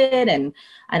not needed and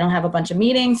I don't have a bunch of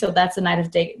meetings. So that's the night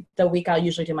of the week I'll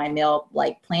usually do my meal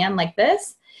like plan like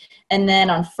this. And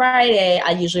then on Friday, I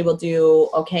usually will do,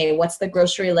 okay, what's the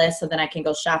grocery list? So then I can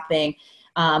go shopping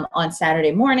on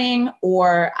Saturday morning,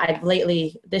 or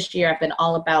this year I've been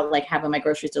all about like having my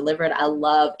groceries delivered. I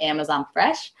love Amazon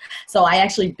Fresh. So I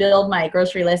actually build my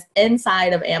grocery list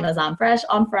inside of Amazon Fresh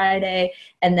on Friday.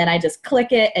 And then I just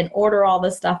click it and order all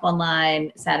the stuff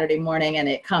online Saturday morning and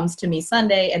it comes to me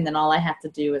Sunday. And then all I have to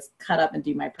do is cut up and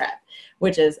do my prep,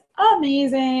 which is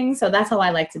amazing. So that's how I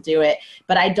like to do it.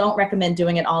 But I don't recommend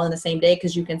doing it all in the same day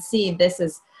because you can see this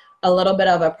is a little bit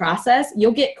of a process.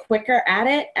 You'll get quicker at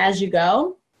it as you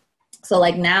go. So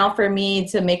like now for me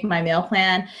to make my meal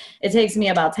plan, it takes me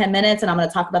about 10 minutes and I'm going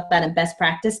to talk about that in best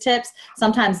practice tips.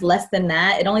 Sometimes less than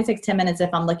that. It only takes 10 minutes if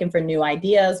I'm looking for new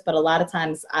ideas, but a lot of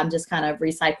times I'm just kind of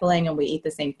recycling and we eat the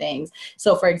same things.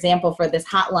 So for example, for this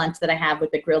hot lunch that I have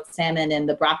with the grilled salmon and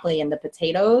the broccoli and the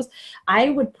potatoes, I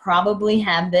would probably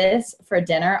have this for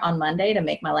dinner on Monday to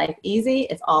make my life easy.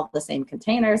 It's all the same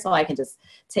container. So I can just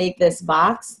take this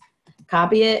box,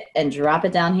 copy it and drop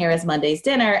it down here as Monday's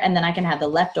dinner. And then I can have the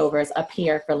leftovers up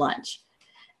here for lunch.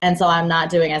 And so I'm not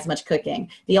doing as much cooking.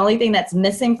 The only thing that's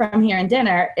missing from here in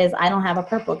dinner is I don't have a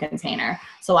purple container.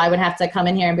 So I would have to come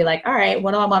in here and be like, all right,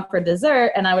 what do I want for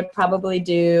dessert? And I would probably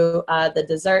do the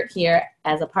dessert here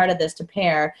as a part of this to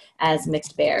pair as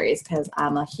mixed berries because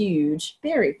I'm a huge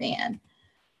berry fan.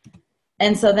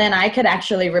 And so then I could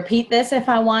actually repeat this if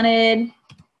I wanted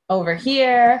over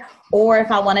here, or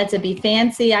if I wanted to be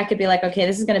fancy, I could be like, okay,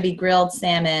 this is going to be grilled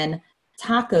salmon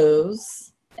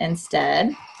tacos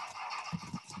instead.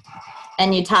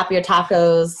 And you top your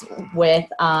tacos with,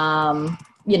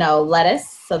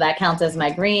 lettuce. So that counts as my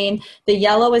green. The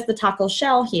yellow is the taco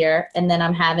shell here. And then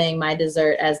I'm having my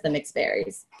dessert as the mixed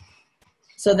berries.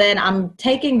 So then I'm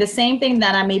taking the same thing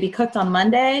that I maybe cooked on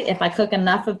Monday. If I cook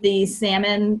enough of these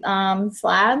salmon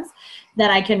slabs, then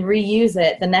I can reuse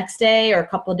it the next day or a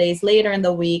couple of days later in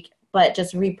the week, but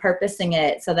just repurposing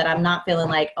it so that I'm not feeling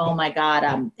like, oh my God,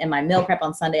 I'm in my meal prep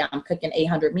on Sunday, I'm cooking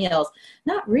 800 meals.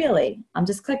 Not really. I'm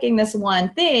just cooking this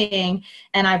one thing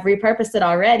and I've repurposed it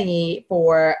already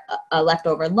for a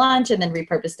leftover lunch and then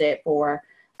repurposed it for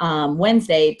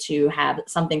Wednesday to have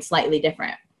something slightly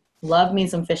different. Love me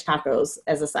some fish tacos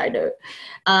as a side note.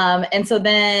 And so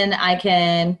then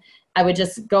I would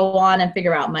just go on and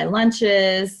figure out my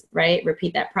lunches, right?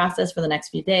 Repeat that process for the next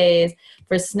few days.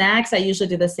 For snacks, I usually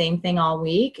do the same thing all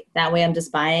week. That way I'm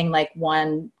just buying like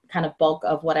one kind of bulk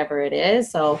of whatever it is.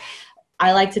 So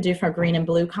I like to do for green and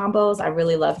blue combos. I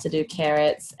really love to do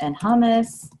carrots and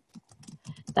hummus.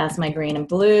 That's my green and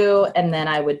blue. And then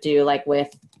I would do like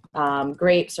with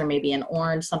grapes or maybe an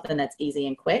orange, something that's easy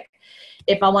and quick.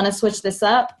 If I want to switch this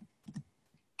up,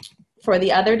 for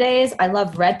the other days, I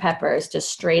love red peppers.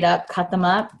 Just straight up cut them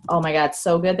up. Oh my God,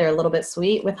 so good. They're a little bit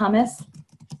sweet with hummus.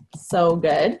 so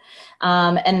good.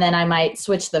 And then I might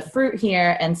switch the fruit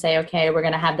here and say, okay, we're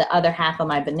going to have the other half of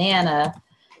my banana.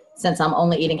 Since I'm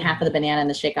only eating half of the banana in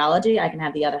the Shakeology, I can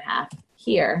have the other half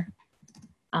here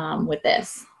with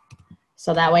this.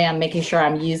 So that way I'm making sure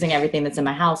I'm using everything that's in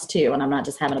my house too, and I'm not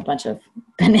just having a bunch of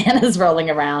bananas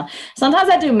rolling around. Sometimes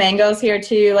I do mangoes here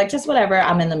too, like just whatever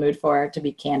I'm in the mood for, to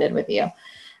be candid with you.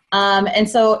 And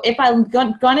so if I'm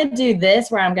going to do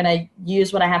this, where I'm going to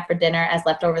use what I have for dinner as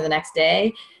leftover the next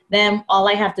day, then all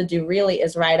I have to do really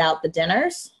is write out the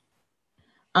dinners.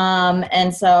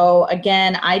 And so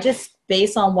again, I just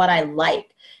base on what I like.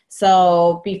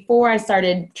 So before I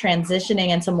started transitioning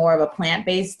into more of a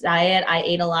plant-based diet, I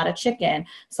ate a lot of chicken.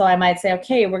 So I might say,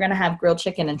 okay, we're going to have grilled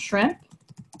chicken and shrimp,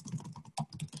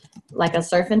 like a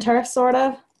surf and turf sort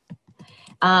of.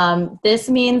 This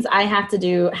means I have to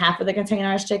do half of the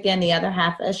container as chicken, the other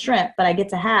half as shrimp, but I get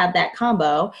to have that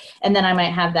combo. And then I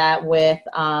might have that with,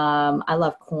 I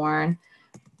love corn.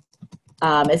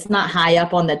 It's not high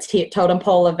up on the totem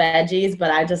pole of veggies,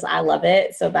 but I love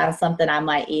it. So that's something I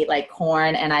might eat, like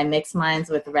corn, and I mix mine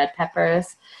with red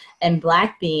peppers and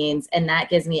black beans, and that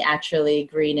gives me actually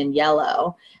green and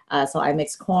yellow. So I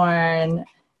mix corn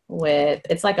with,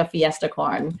 it's like a fiesta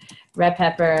corn, red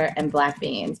pepper and black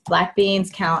beans. Black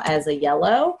beans count as a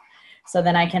yellow, so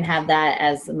then I can have that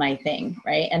as my thing,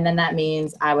 right? And then that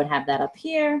means I would have that up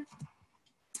here.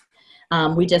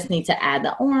 We just need to add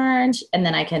the orange, and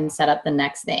then I can set up the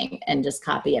next thing and just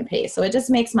copy and paste. So it just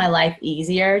makes my life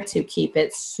easier to keep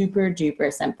it super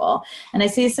duper simple. And I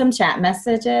see some chat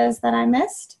messages that I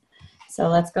missed. So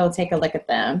let's go take a look at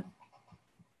them.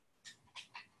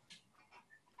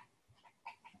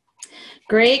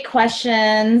 Great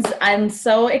questions. I'm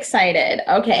so excited.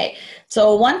 Okay,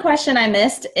 so one question I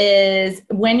missed is,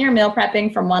 when you're meal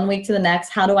prepping from one week to the next,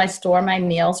 how do I store my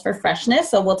meals for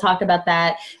freshness? So we'll talk about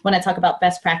that when I talk about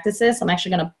best practices. So I'm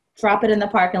actually going to drop it in the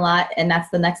parking lot, and that's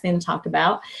the next thing to talk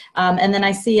about. And then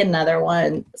I see another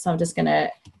one, so I'm just going to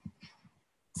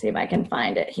see if I can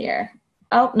find it here.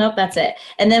 Oh, nope, that's it.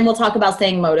 And then we'll talk about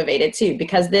staying motivated too,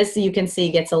 because this, you can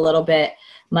see, gets a little bit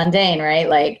mundane, right?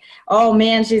 Like, oh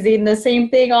man, she's eating the same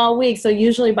thing all week. So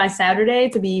usually by Saturday,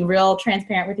 to be real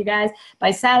transparent with you guys,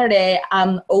 by Saturday,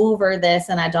 I'm over this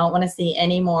and I don't want to see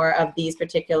any more of these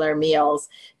particular meals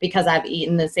because I've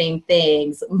eaten the same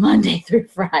things Monday through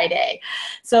Friday.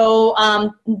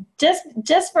 So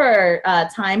just for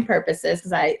time purposes,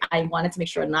 because I wanted to make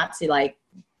sure not to like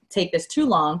take this too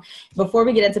long, before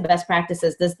we get into best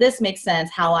practices, does this make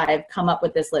sense how I've come up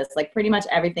with this list? Like pretty much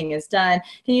everything is done.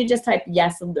 Can you just type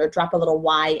yes or drop a little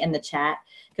Y in the chat?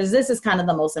 Because this is kind of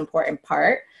the most important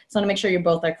part. So I want to make sure you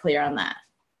both are clear on that.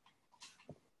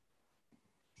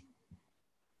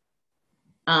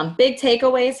 Big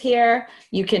takeaways here.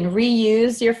 You can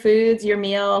reuse your foods, your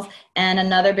meals. And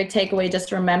another big takeaway,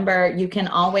 just remember, you can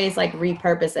always like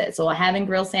repurpose it. So having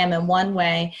grilled salmon one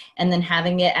way and then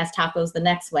having it as tacos the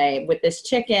next way. With this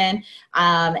chicken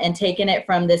and taking it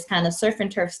from this kind of surf and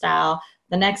turf style,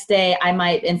 the next day I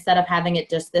might, instead of having it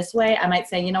just this way, I might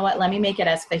say, you know what, let me make it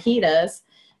as fajitas.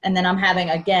 And then I'm having,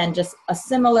 again, just a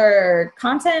similar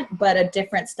content, but a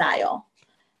different style,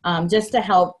 just to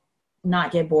help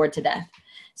not get bored to death.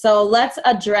 So let's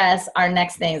address our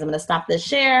next things. I'm going to stop this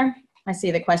share. I see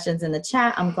the questions in the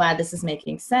chat. I'm glad this is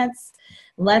making sense.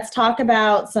 Let's talk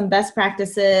about some best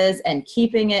practices and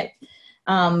keeping it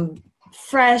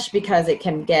fresh, because it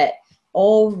can get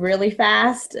old really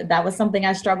fast. That was something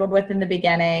I struggled with in the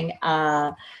beginning.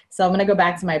 So I'm going to go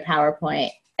back to my PowerPoint.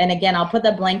 And again, I'll put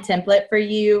the blank template for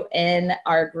you in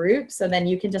our group, so then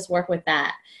you can just work with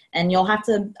that. And you'll have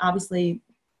to obviously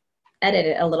edit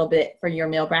it a little bit for your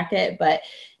meal bracket, but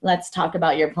let's talk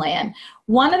about your plan.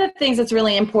 One of the things that's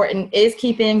really important is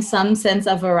keeping some sense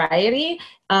of variety.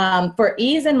 For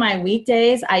ease in my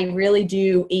weekdays, I really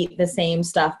do eat the same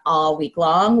stuff all week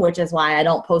long, which is why I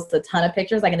don't post a ton of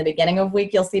pictures. Like in the beginning of the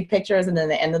week, you'll see pictures, and then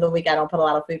the end of the week, I don't put a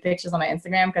lot of food pictures on my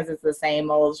Instagram because it's the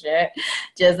same old shit,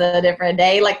 just a different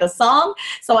day, like the song.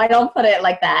 So I don't put it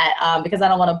like that because I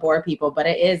don't want to bore people, but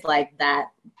it is like that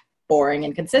boring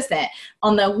and consistent.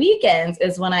 On the weekends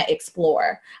is when I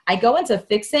explore. I go into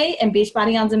Fixate and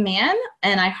Beachbody On Demand,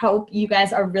 and I hope you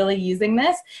guys are really using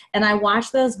this. And I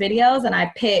watch those videos and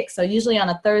I pick. So usually on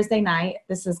a Thursday night,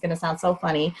 this is going to sound so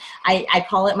funny, I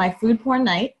call it my food porn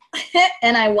night.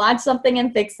 And I watch something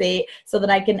in Fixate so that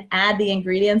I can add the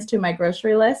ingredients to my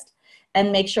grocery list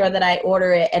and make sure that I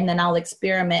order it, and then I'll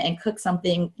experiment and cook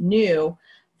something new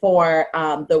for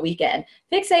the weekend.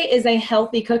 Fixate is a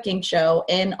healthy cooking show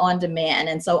in on demand.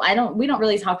 And so we don't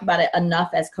really talk about it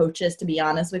enough as coaches, to be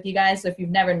honest with you guys. So if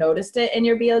you've never noticed it in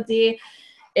your BOD,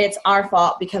 it's our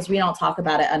fault because we don't talk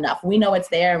about it enough. We know it's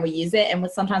there and we use it, and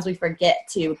sometimes we forget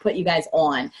to put you guys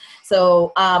on.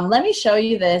 So let me show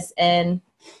you this in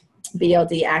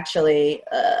BOD actually.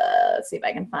 Let's see if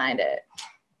I can find it.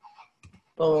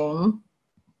 Boom.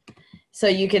 So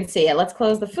you can see it. Let's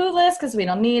close the food list because we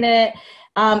don't need it.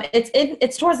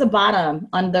 It's towards the bottom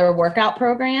under workout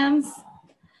programs.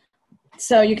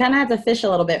 So you kind of have to fish a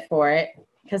little bit for it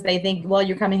because they think, well,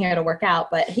 you're coming here to work out.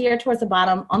 But here towards the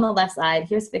bottom on the left side,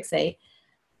 here's Fixate.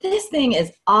 This thing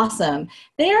is awesome.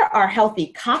 There are healthy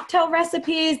cocktail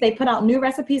recipes. They put out new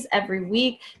recipes every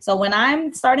week. So when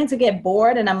I'm starting to get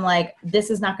bored and I'm like, this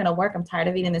is not going to work, I'm tired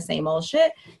of eating the same old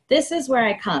shit, this is where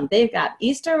I come. They've got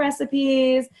Easter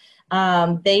recipes.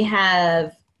 They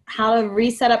have how to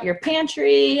reset up your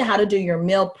pantry, how to do your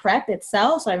meal prep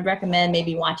itself. So I recommend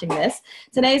maybe watching this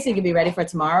today so you can be ready for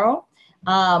tomorrow.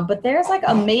 But there's like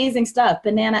amazing stuff.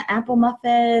 Banana apple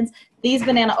muffins, these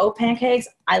banana oat pancakes,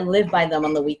 I live by them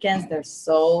on the weekends. They're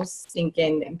so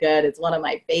stinking good. It's one of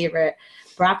my favorite.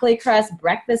 Broccoli crust,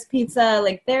 breakfast pizza,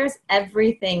 like there's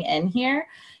everything in here.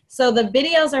 So the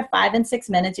videos are 5 and 6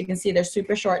 minutes. You can see they're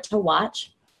super short to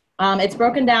watch. It's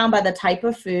broken down by the type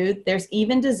of food. There's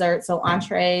even dessert, so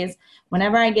entrees.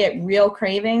 Whenever I get real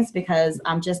cravings, because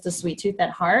I'm just a sweet tooth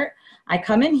at heart, I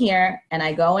come in here and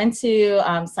I go into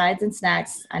sides and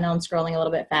snacks. I know I'm scrolling a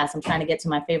little bit fast. I'm trying to get to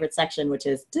my favorite section, which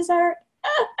is dessert.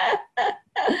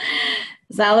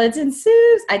 Salads and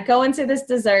soups. I go into this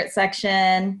dessert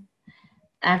section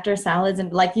after salads,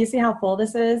 and like, you see how full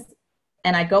this is?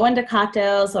 And I go into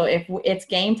cocktails. So if it's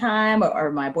game time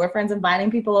or my boyfriend's inviting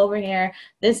people over here,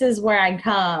 this is where I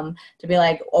come to be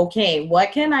like, okay,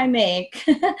 what can I make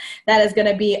that is going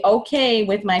to be okay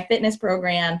with my fitness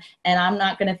program and I'm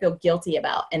not going to feel guilty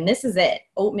about? And this is it.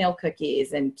 Oatmeal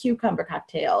cookies and cucumber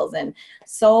cocktails and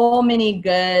so many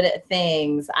good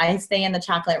things. I stay in the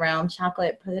chocolate realm,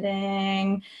 chocolate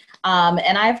pudding.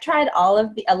 And I've tried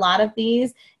a lot of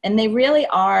these, and they really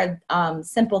are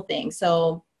simple things.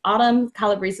 So Autumn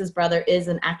Calabrese's brother is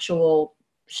an actual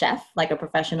chef, like a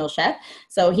professional chef.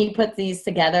 So he put these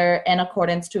together in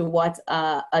accordance to what's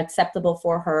acceptable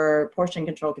for her portion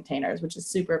control containers, which is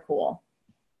super cool.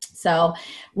 So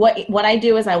what I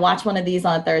do is I watch one of these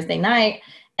on Thursday night,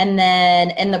 and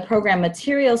then in the program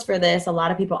materials for this, a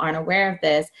lot of people aren't aware of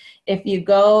this. If you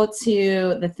go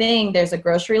to the thing, there's a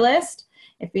grocery list.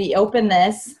 If we open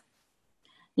this,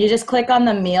 you just click on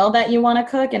the meal that you want to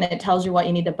cook and it tells you what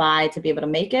you need to buy to be able to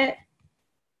make it.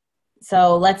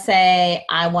 So let's say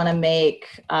I want to make,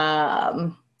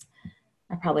 I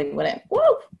probably wouldn't,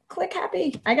 whoa, click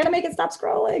happy. I got to make it stop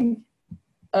scrolling.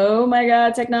 Oh my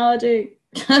God, technology.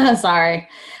 Sorry.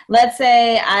 Let's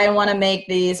say I want to make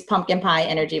these pumpkin pie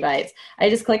energy bites. I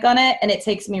just click on it and it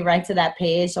takes me right to that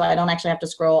page. So I don't actually have to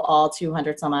scroll all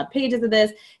 200 some odd pages of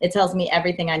this. It tells me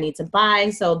everything I need to buy.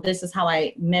 So this is how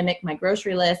I mimic my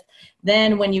grocery list.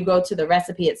 Then when you go to the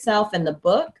recipe itself in the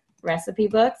book, recipe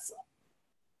books,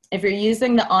 if you're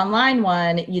using the online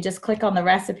one, you just click on the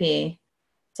recipe.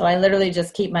 So I literally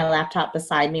just keep my laptop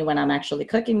beside me when I'm actually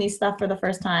cooking these stuff for the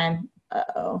first time.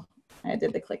 Uh-oh, I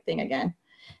did the click thing again.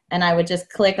 And I would just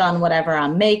click on whatever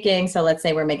I'm making. So let's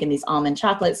say we're making these almond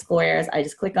chocolate squares. I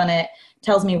just click on it,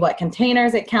 tells me what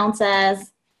containers it counts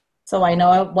as. So I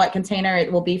know what container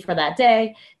it will be for that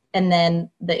day. And then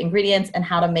the ingredients and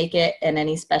how to make it and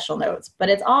any special notes. But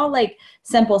it's all like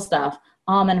simple stuff.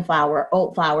 Almond flour,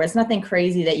 oat flour. It's nothing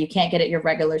crazy that you can't get at your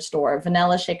regular store.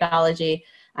 Vanilla Shakeology.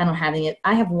 I don't have any.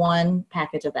 I have one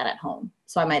package of that at home.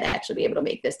 So I might actually be able to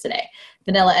make this today.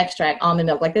 Vanilla extract, almond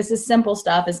milk. Like, this is simple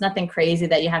stuff. It's nothing crazy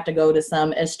that you have to go to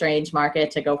some estranged market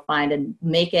to go find and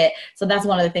make it. So that's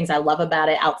one of the things I love about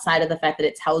it, outside of the fact that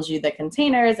it tells you the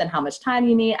containers and how much time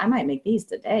you need. I might make these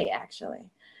today, actually.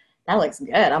 That looks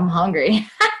good. I'm hungry.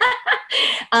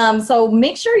 So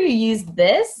make sure you use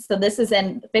this. So this is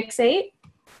in Fixate.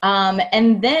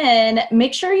 And then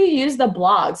make sure you use the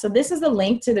blog. So this is the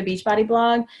link to the Beachbody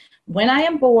blog. When I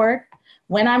am bored,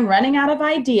 when I'm running out of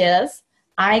ideas,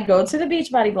 I go to the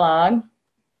Beachbody blog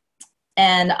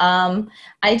and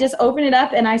I just open it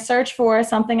up and I search for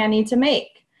something I need to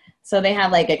make. So they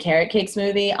have like a carrot cake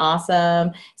smoothie.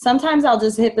 Awesome. Sometimes I'll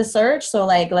just hit the search. So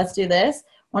like, let's do this.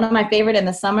 One of my favorite in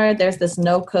the summer, there's this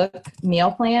no cook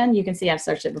meal plan. You can see I've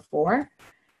searched it before.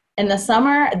 In the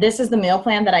summer, this is the meal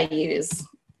plan that I use.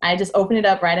 I just open it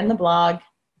up right in the blog.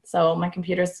 So my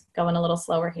computer's going a little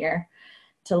slower here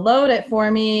to load it for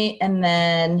me. And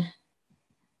then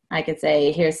I could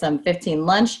say, here's some 15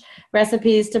 lunch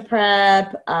recipes to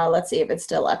prep. Let's see if it's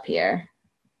still up here.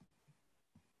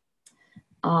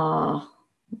 Oh,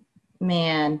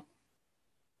 man.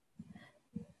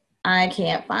 I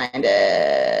can't find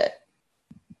it.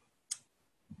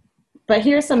 But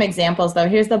here's some examples though.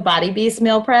 Here's the Body Beast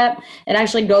meal prep. It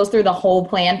actually goes through the whole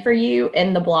plan for you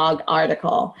in the blog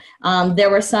article. There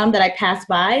were some that I passed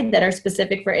by that are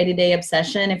specific for 80-day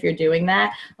obsession if you're doing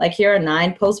that. Like here are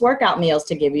 9 post-workout meals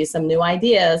to give you some new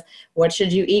ideas. What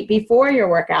should you eat before your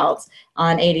workouts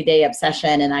on 80-day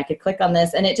obsession? And I could click on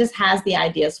this and it just has the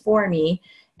ideas for me.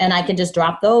 And I can just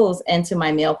drop those into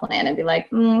my meal plan and be like,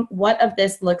 what of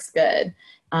this looks good?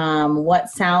 What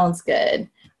sounds good?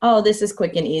 Oh, this is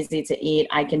quick and easy to eat.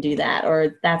 I can do that.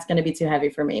 Or that's going to be too heavy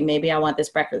for me. Maybe I want this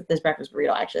breakfast. This breakfast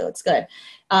burrito actually looks good.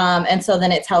 And so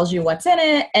then it tells you what's in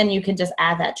it and you can just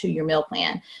add that to your meal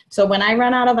plan. So when I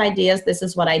run out of ideas, this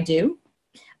is what I do.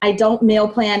 I don't meal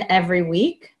plan every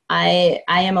week. I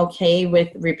am okay with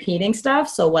repeating stuff.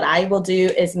 So what I will do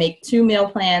is make 2 meal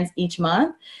plans each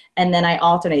month and then I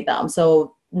alternate them.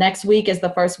 So next week is the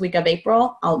first week of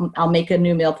April. I'll make a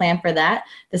new meal plan for that.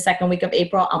 The second week of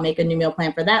April, I'll make a new meal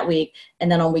plan for that week.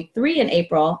 And then on week 3 in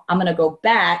April, I'm going to go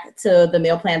back to the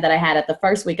meal plan that I had at the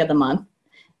first week of the month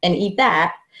and eat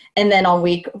that. And then on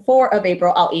week 4 of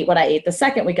April, I'll eat what I ate the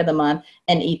second week of the month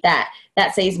and eat that.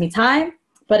 That saves me time,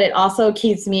 but it also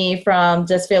keeps me from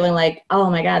just feeling like, oh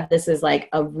my God, this is like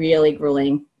a really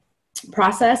grueling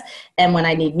process. And when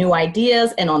I need new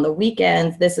ideas and on the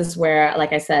weekends, this is where,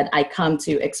 like I said, I come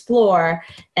to explore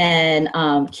and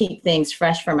keep things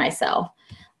fresh for myself.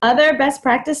 Other best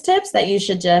practice tips that you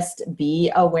should just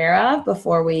be aware of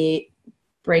before we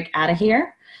break out of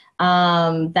here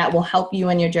that will help you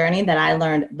in your journey that I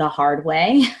learned the hard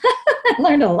way. I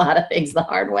learned a lot of things the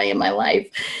hard way in my life.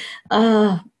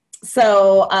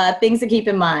 So things to keep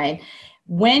in mind.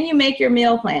 When you make your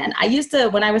meal plan,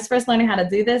 when I was first learning how to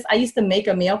do this, I used to make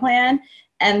a meal plan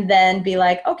and then be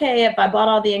like, okay, if I bought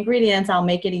all the ingredients, I'll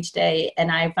make it each day. And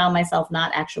I found myself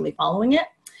not actually following it.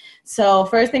 So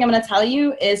first thing I'm going to tell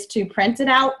you is to print it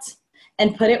out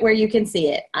and put it where you can see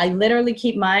it. I literally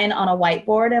keep mine on a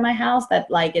whiteboard in my house that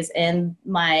like is in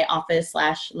my office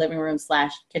 / living room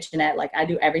 / kitchenette. Like I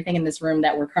do everything in this room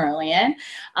that we're currently in.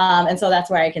 And so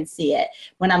that's where I can see it.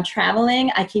 When I'm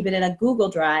traveling, I keep it in a Google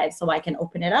Drive so I can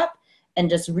open it up and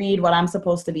just read what I'm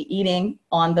supposed to be eating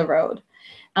on the road.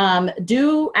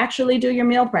 Do your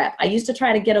meal prep. I used to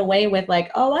try to get away with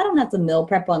like, oh, I don't have to meal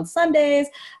prep on Sundays.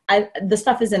 The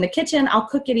stuff is in the kitchen. I'll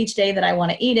cook it each day that I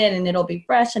want to eat it and it'll be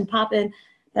fresh and poppin'.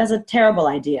 That's a terrible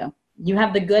idea. You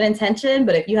have the good intention,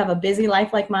 but if you have a busy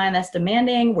life like mine that's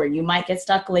demanding, where you might get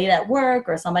stuck late at work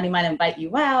or somebody might invite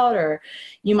you out or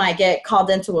you might get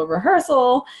called into a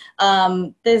rehearsal,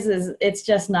 it's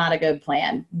just not a good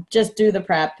plan. Just do the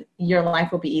prep. Your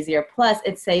life will be easier. Plus,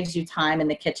 it saves you time in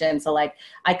the kitchen. So like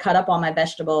I cut up all my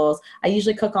vegetables. I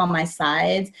usually cook all my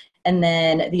sides. And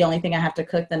then the only thing I have to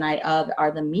cook the night of are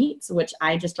the meats, which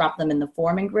I just drop them in the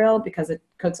Foreman grill because it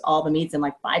cooks all the meats in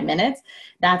like 5 minutes.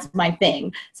 That's my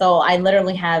thing. So I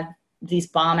literally have these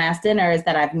bomb ass dinners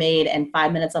that I've made in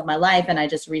 5 minutes of my life. And I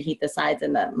just reheat the sides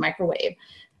in the microwave.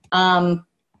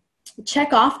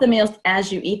 Check off the meals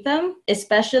as you eat them,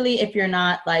 especially if you're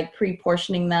not like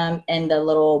pre-portioning them in the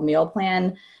little meal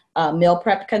plan meal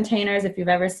prep containers, if you've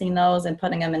ever seen those, and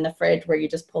putting them in the fridge where you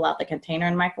just pull out the container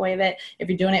and microwave it. If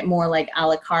you're doing it more like a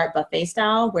la carte buffet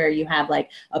style, where you have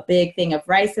like a big thing of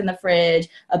rice in the fridge,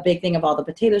 a big thing of all the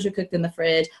potatoes you cooked in the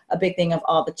fridge, a big thing of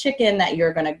all the chicken that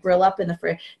you're going to grill up in the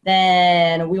fridge,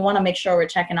 then we want to make sure we're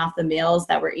checking off the meals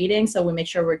that we're eating. So we make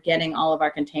sure we're getting all of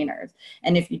our containers.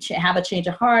 And if you have a change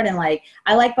of heart and like,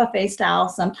 I like buffet style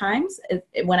sometimes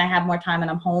when I have more time and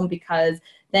I'm home, because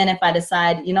then if I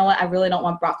decide, you know what, I really don't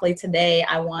want broccoli today,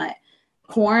 I want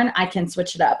corn, I can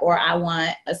switch it up. Or I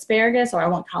want asparagus or I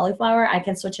want cauliflower, I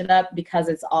can switch it up because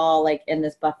it's all like in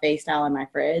this buffet style in my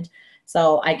fridge.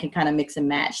 So I can kind of mix and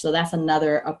match. So that's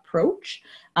another approach.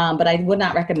 But I would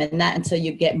not recommend that until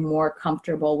you get more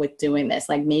comfortable with doing this.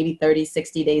 Like maybe 30,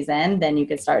 60 days in, then you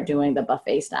can start doing the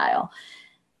buffet style.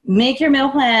 Make your meal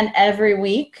plan every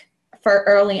week for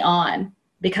early on,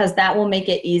 because that will make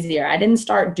it easier. I didn't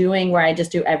start doing where I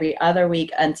just do every other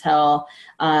week until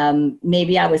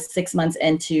maybe I was 6 months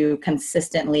into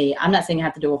consistently. I'm not saying you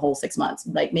have to do a whole 6 months.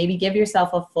 Like maybe give yourself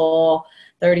a full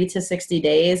 30 to 60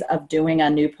 days of doing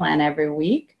a new plan every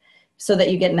week so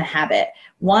that you get in the habit.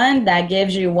 One, that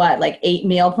gives you like 8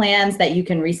 meal plans that you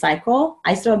can recycle.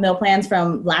 I still have meal plans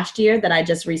from last year that I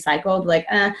just recycled. Like,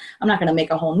 I'm not gonna make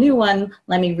a whole new one.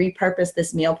 Let me repurpose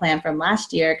this meal plan from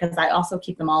last year, because I also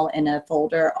keep them all in a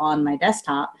folder on my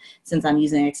desktop since I'm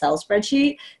using an Excel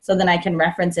spreadsheet. So then I can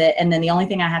reference it, and then the only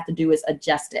thing I have to do is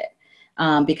adjust it.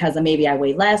 Because maybe I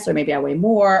weigh less, or maybe I weigh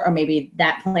more, or maybe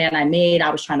that plan I made, I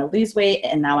was trying to lose weight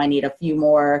and now I need a few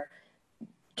more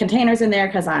containers in there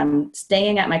because I'm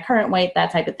staying at my current weight,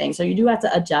 that type of thing. So you do have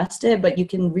to adjust it, but you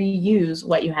can reuse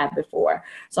what you had before.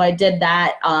 So I did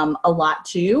that a lot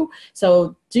too.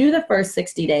 So do the first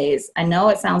 60 days. I know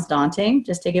it sounds daunting.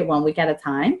 Just take it 1 week at a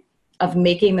time of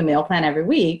making the meal plan every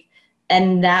week.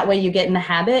 And that way you get in the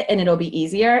habit and it'll be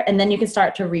easier. And then you can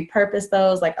start to repurpose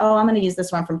those, like, oh, I'm going to use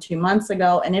this one from 2 months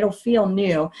ago, and it'll feel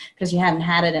new because you hadn't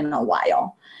had it in a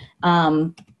while.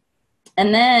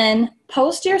 And then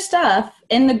post your stuff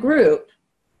in the group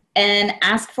and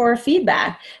ask for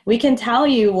feedback. We can tell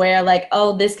you where, like,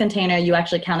 oh, this container, you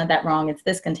actually counted that wrong. It's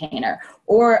this container.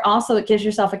 Or also it gives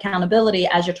yourself accountability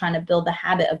as you're trying to build the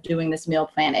habit of doing this meal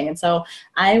planning. And so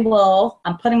I'm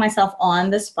putting myself on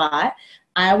the spot.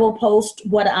 I will post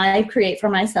what I create for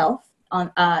myself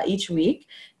on each week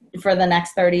for the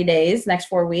next 30 days, next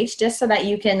 4 weeks, just so that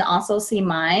you can also see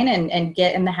mine and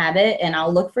get in the habit. And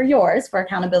I'll look for yours for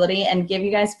accountability and give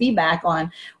you guys feedback on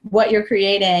what you're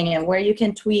creating and where you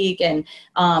can tweak, and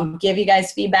give you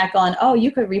guys feedback on, oh,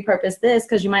 you could repurpose this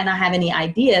because you might not have any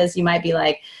ideas. You might be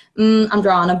like, I'm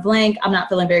drawing a blank. I'm not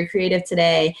feeling very creative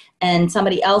today. And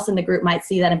somebody else in the group might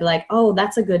see that and be like, oh,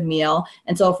 that's a good meal.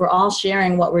 And so if we're all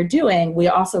sharing what we're doing,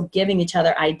 we're also giving each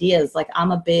other ideas. Like I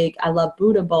love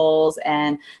Buddha bowls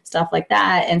and stuff like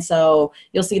that. And so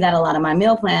you'll see that a lot of my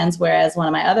meal plans, whereas one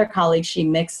of my other colleagues, she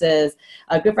mixes,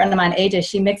 a good friend of mine, AJ,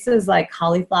 she mixes like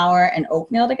cauliflower and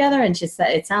oatmeal together. And she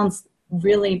said, it sounds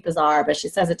really bizarre, but she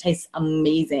says it tastes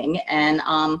amazing. And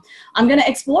I'm going to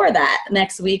explore that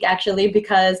next week, actually,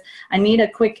 because I need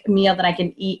a quick meal that I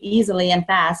can eat easily and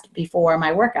fast before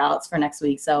my workouts for next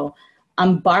week. So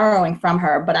I'm borrowing from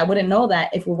her, but I wouldn't know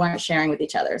that if we weren't sharing with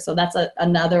each other. So that's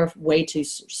another way to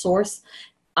source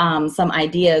some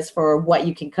ideas for what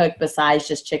you can cook besides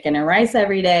just chicken and rice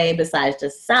every day, besides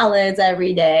just salads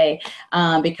every day,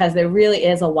 because there really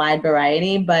is a wide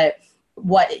variety. But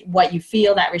what you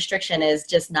feel that restriction is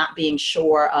just not being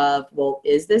sure of, well,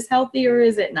 is this healthy or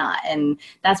is it not? And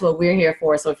that's what we're here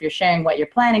for. So if you're sharing what you're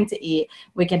planning to eat,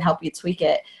 we can help you tweak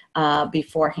it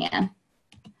beforehand.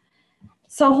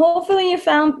 So hopefully you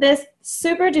found this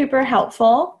super duper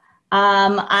helpful.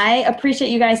 I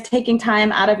appreciate you guys taking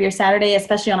time out of your Saturday,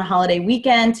 especially on a holiday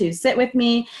weekend, to sit with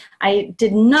me. I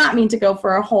did not mean to go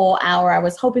for a whole hour. I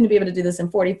was hoping to be able to do this in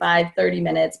 45, 30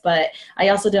 minutes, but I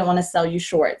also didn't want to sell you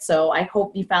short. So I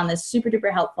hope you found this super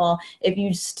duper helpful. If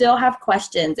you still have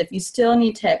questions, if you still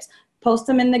need tips, post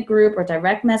them in the group or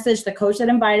direct message the coach that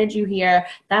invited you here.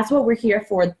 That's what we're here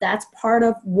for. That's part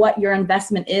of what your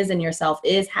investment is in yourself,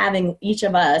 is having each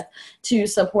of us to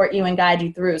support you and guide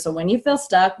you through. So when you feel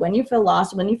stuck, when you feel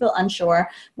lost, when you feel unsure,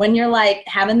 when you're like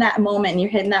having that moment and you're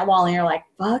hitting that wall and you're like,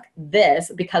 fuck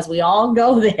this, because we all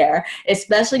go there,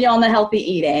 especially on the healthy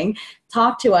eating,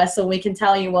 talk to us so we can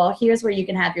tell you, well, here's where you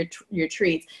can have your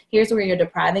treats. Here's where you're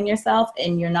depriving yourself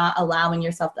and you're not allowing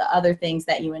yourself the other things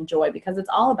that you enjoy, because it's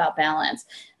all about balance.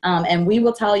 And we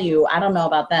will tell you, I don't know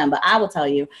about them, but I will tell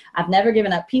you, I've never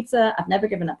given up pizza. I've never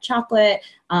given up chocolate.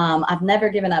 I've never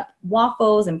given up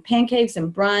waffles and pancakes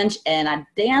and brunch. And I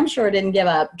damn sure didn't give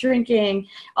up drinking.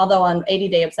 Although on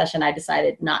 80-Day Obsession, I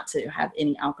decided not to have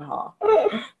any alcohol.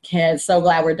 Okay, so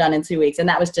glad we're done in 2 weeks. And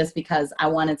that was just because I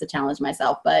wanted to challenge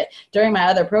myself. But during my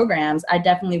other programs, I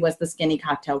definitely was the skinny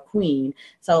cocktail queen.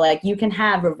 So like, you can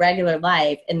have a regular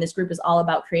life, and this group is all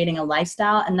about creating a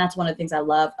lifestyle. And that's one of the things I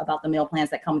love about the meal plans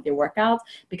that come with your workouts,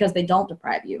 because they don't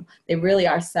deprive you. They really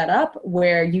are set up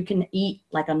where you can eat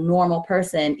like a normal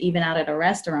person, even out at a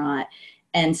restaurant,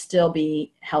 and still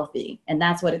be healthy. And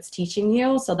that's what it's teaching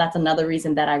you. So that's another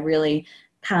reason that I really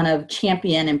kind of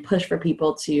champion and push for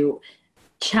people to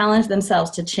challenge themselves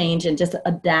to change and just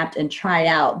adapt and try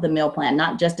out the meal plan,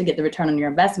 not just to get the return on your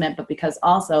investment, but because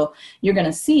also you're going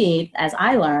to see, as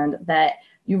I learned, that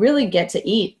you really get to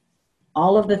eat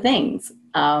all of the things.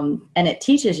 And it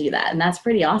teaches you that, and that's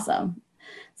pretty awesome.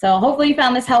 So hopefully you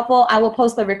found this helpful. I will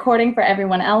post the recording for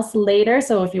everyone else later.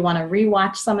 So if you want to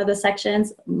rewatch some of the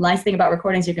sections, nice thing about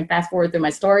recordings, you can fast forward through my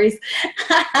stories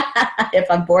if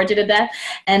I'm bored you to death.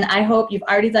 And I hope you've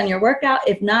already done your workout.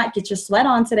 If not, get your sweat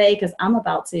on today, because I'm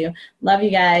about to. Love you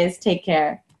guys. Take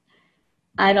care.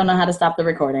 I don't know how to stop the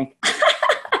recording.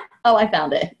 Oh, I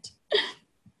found it.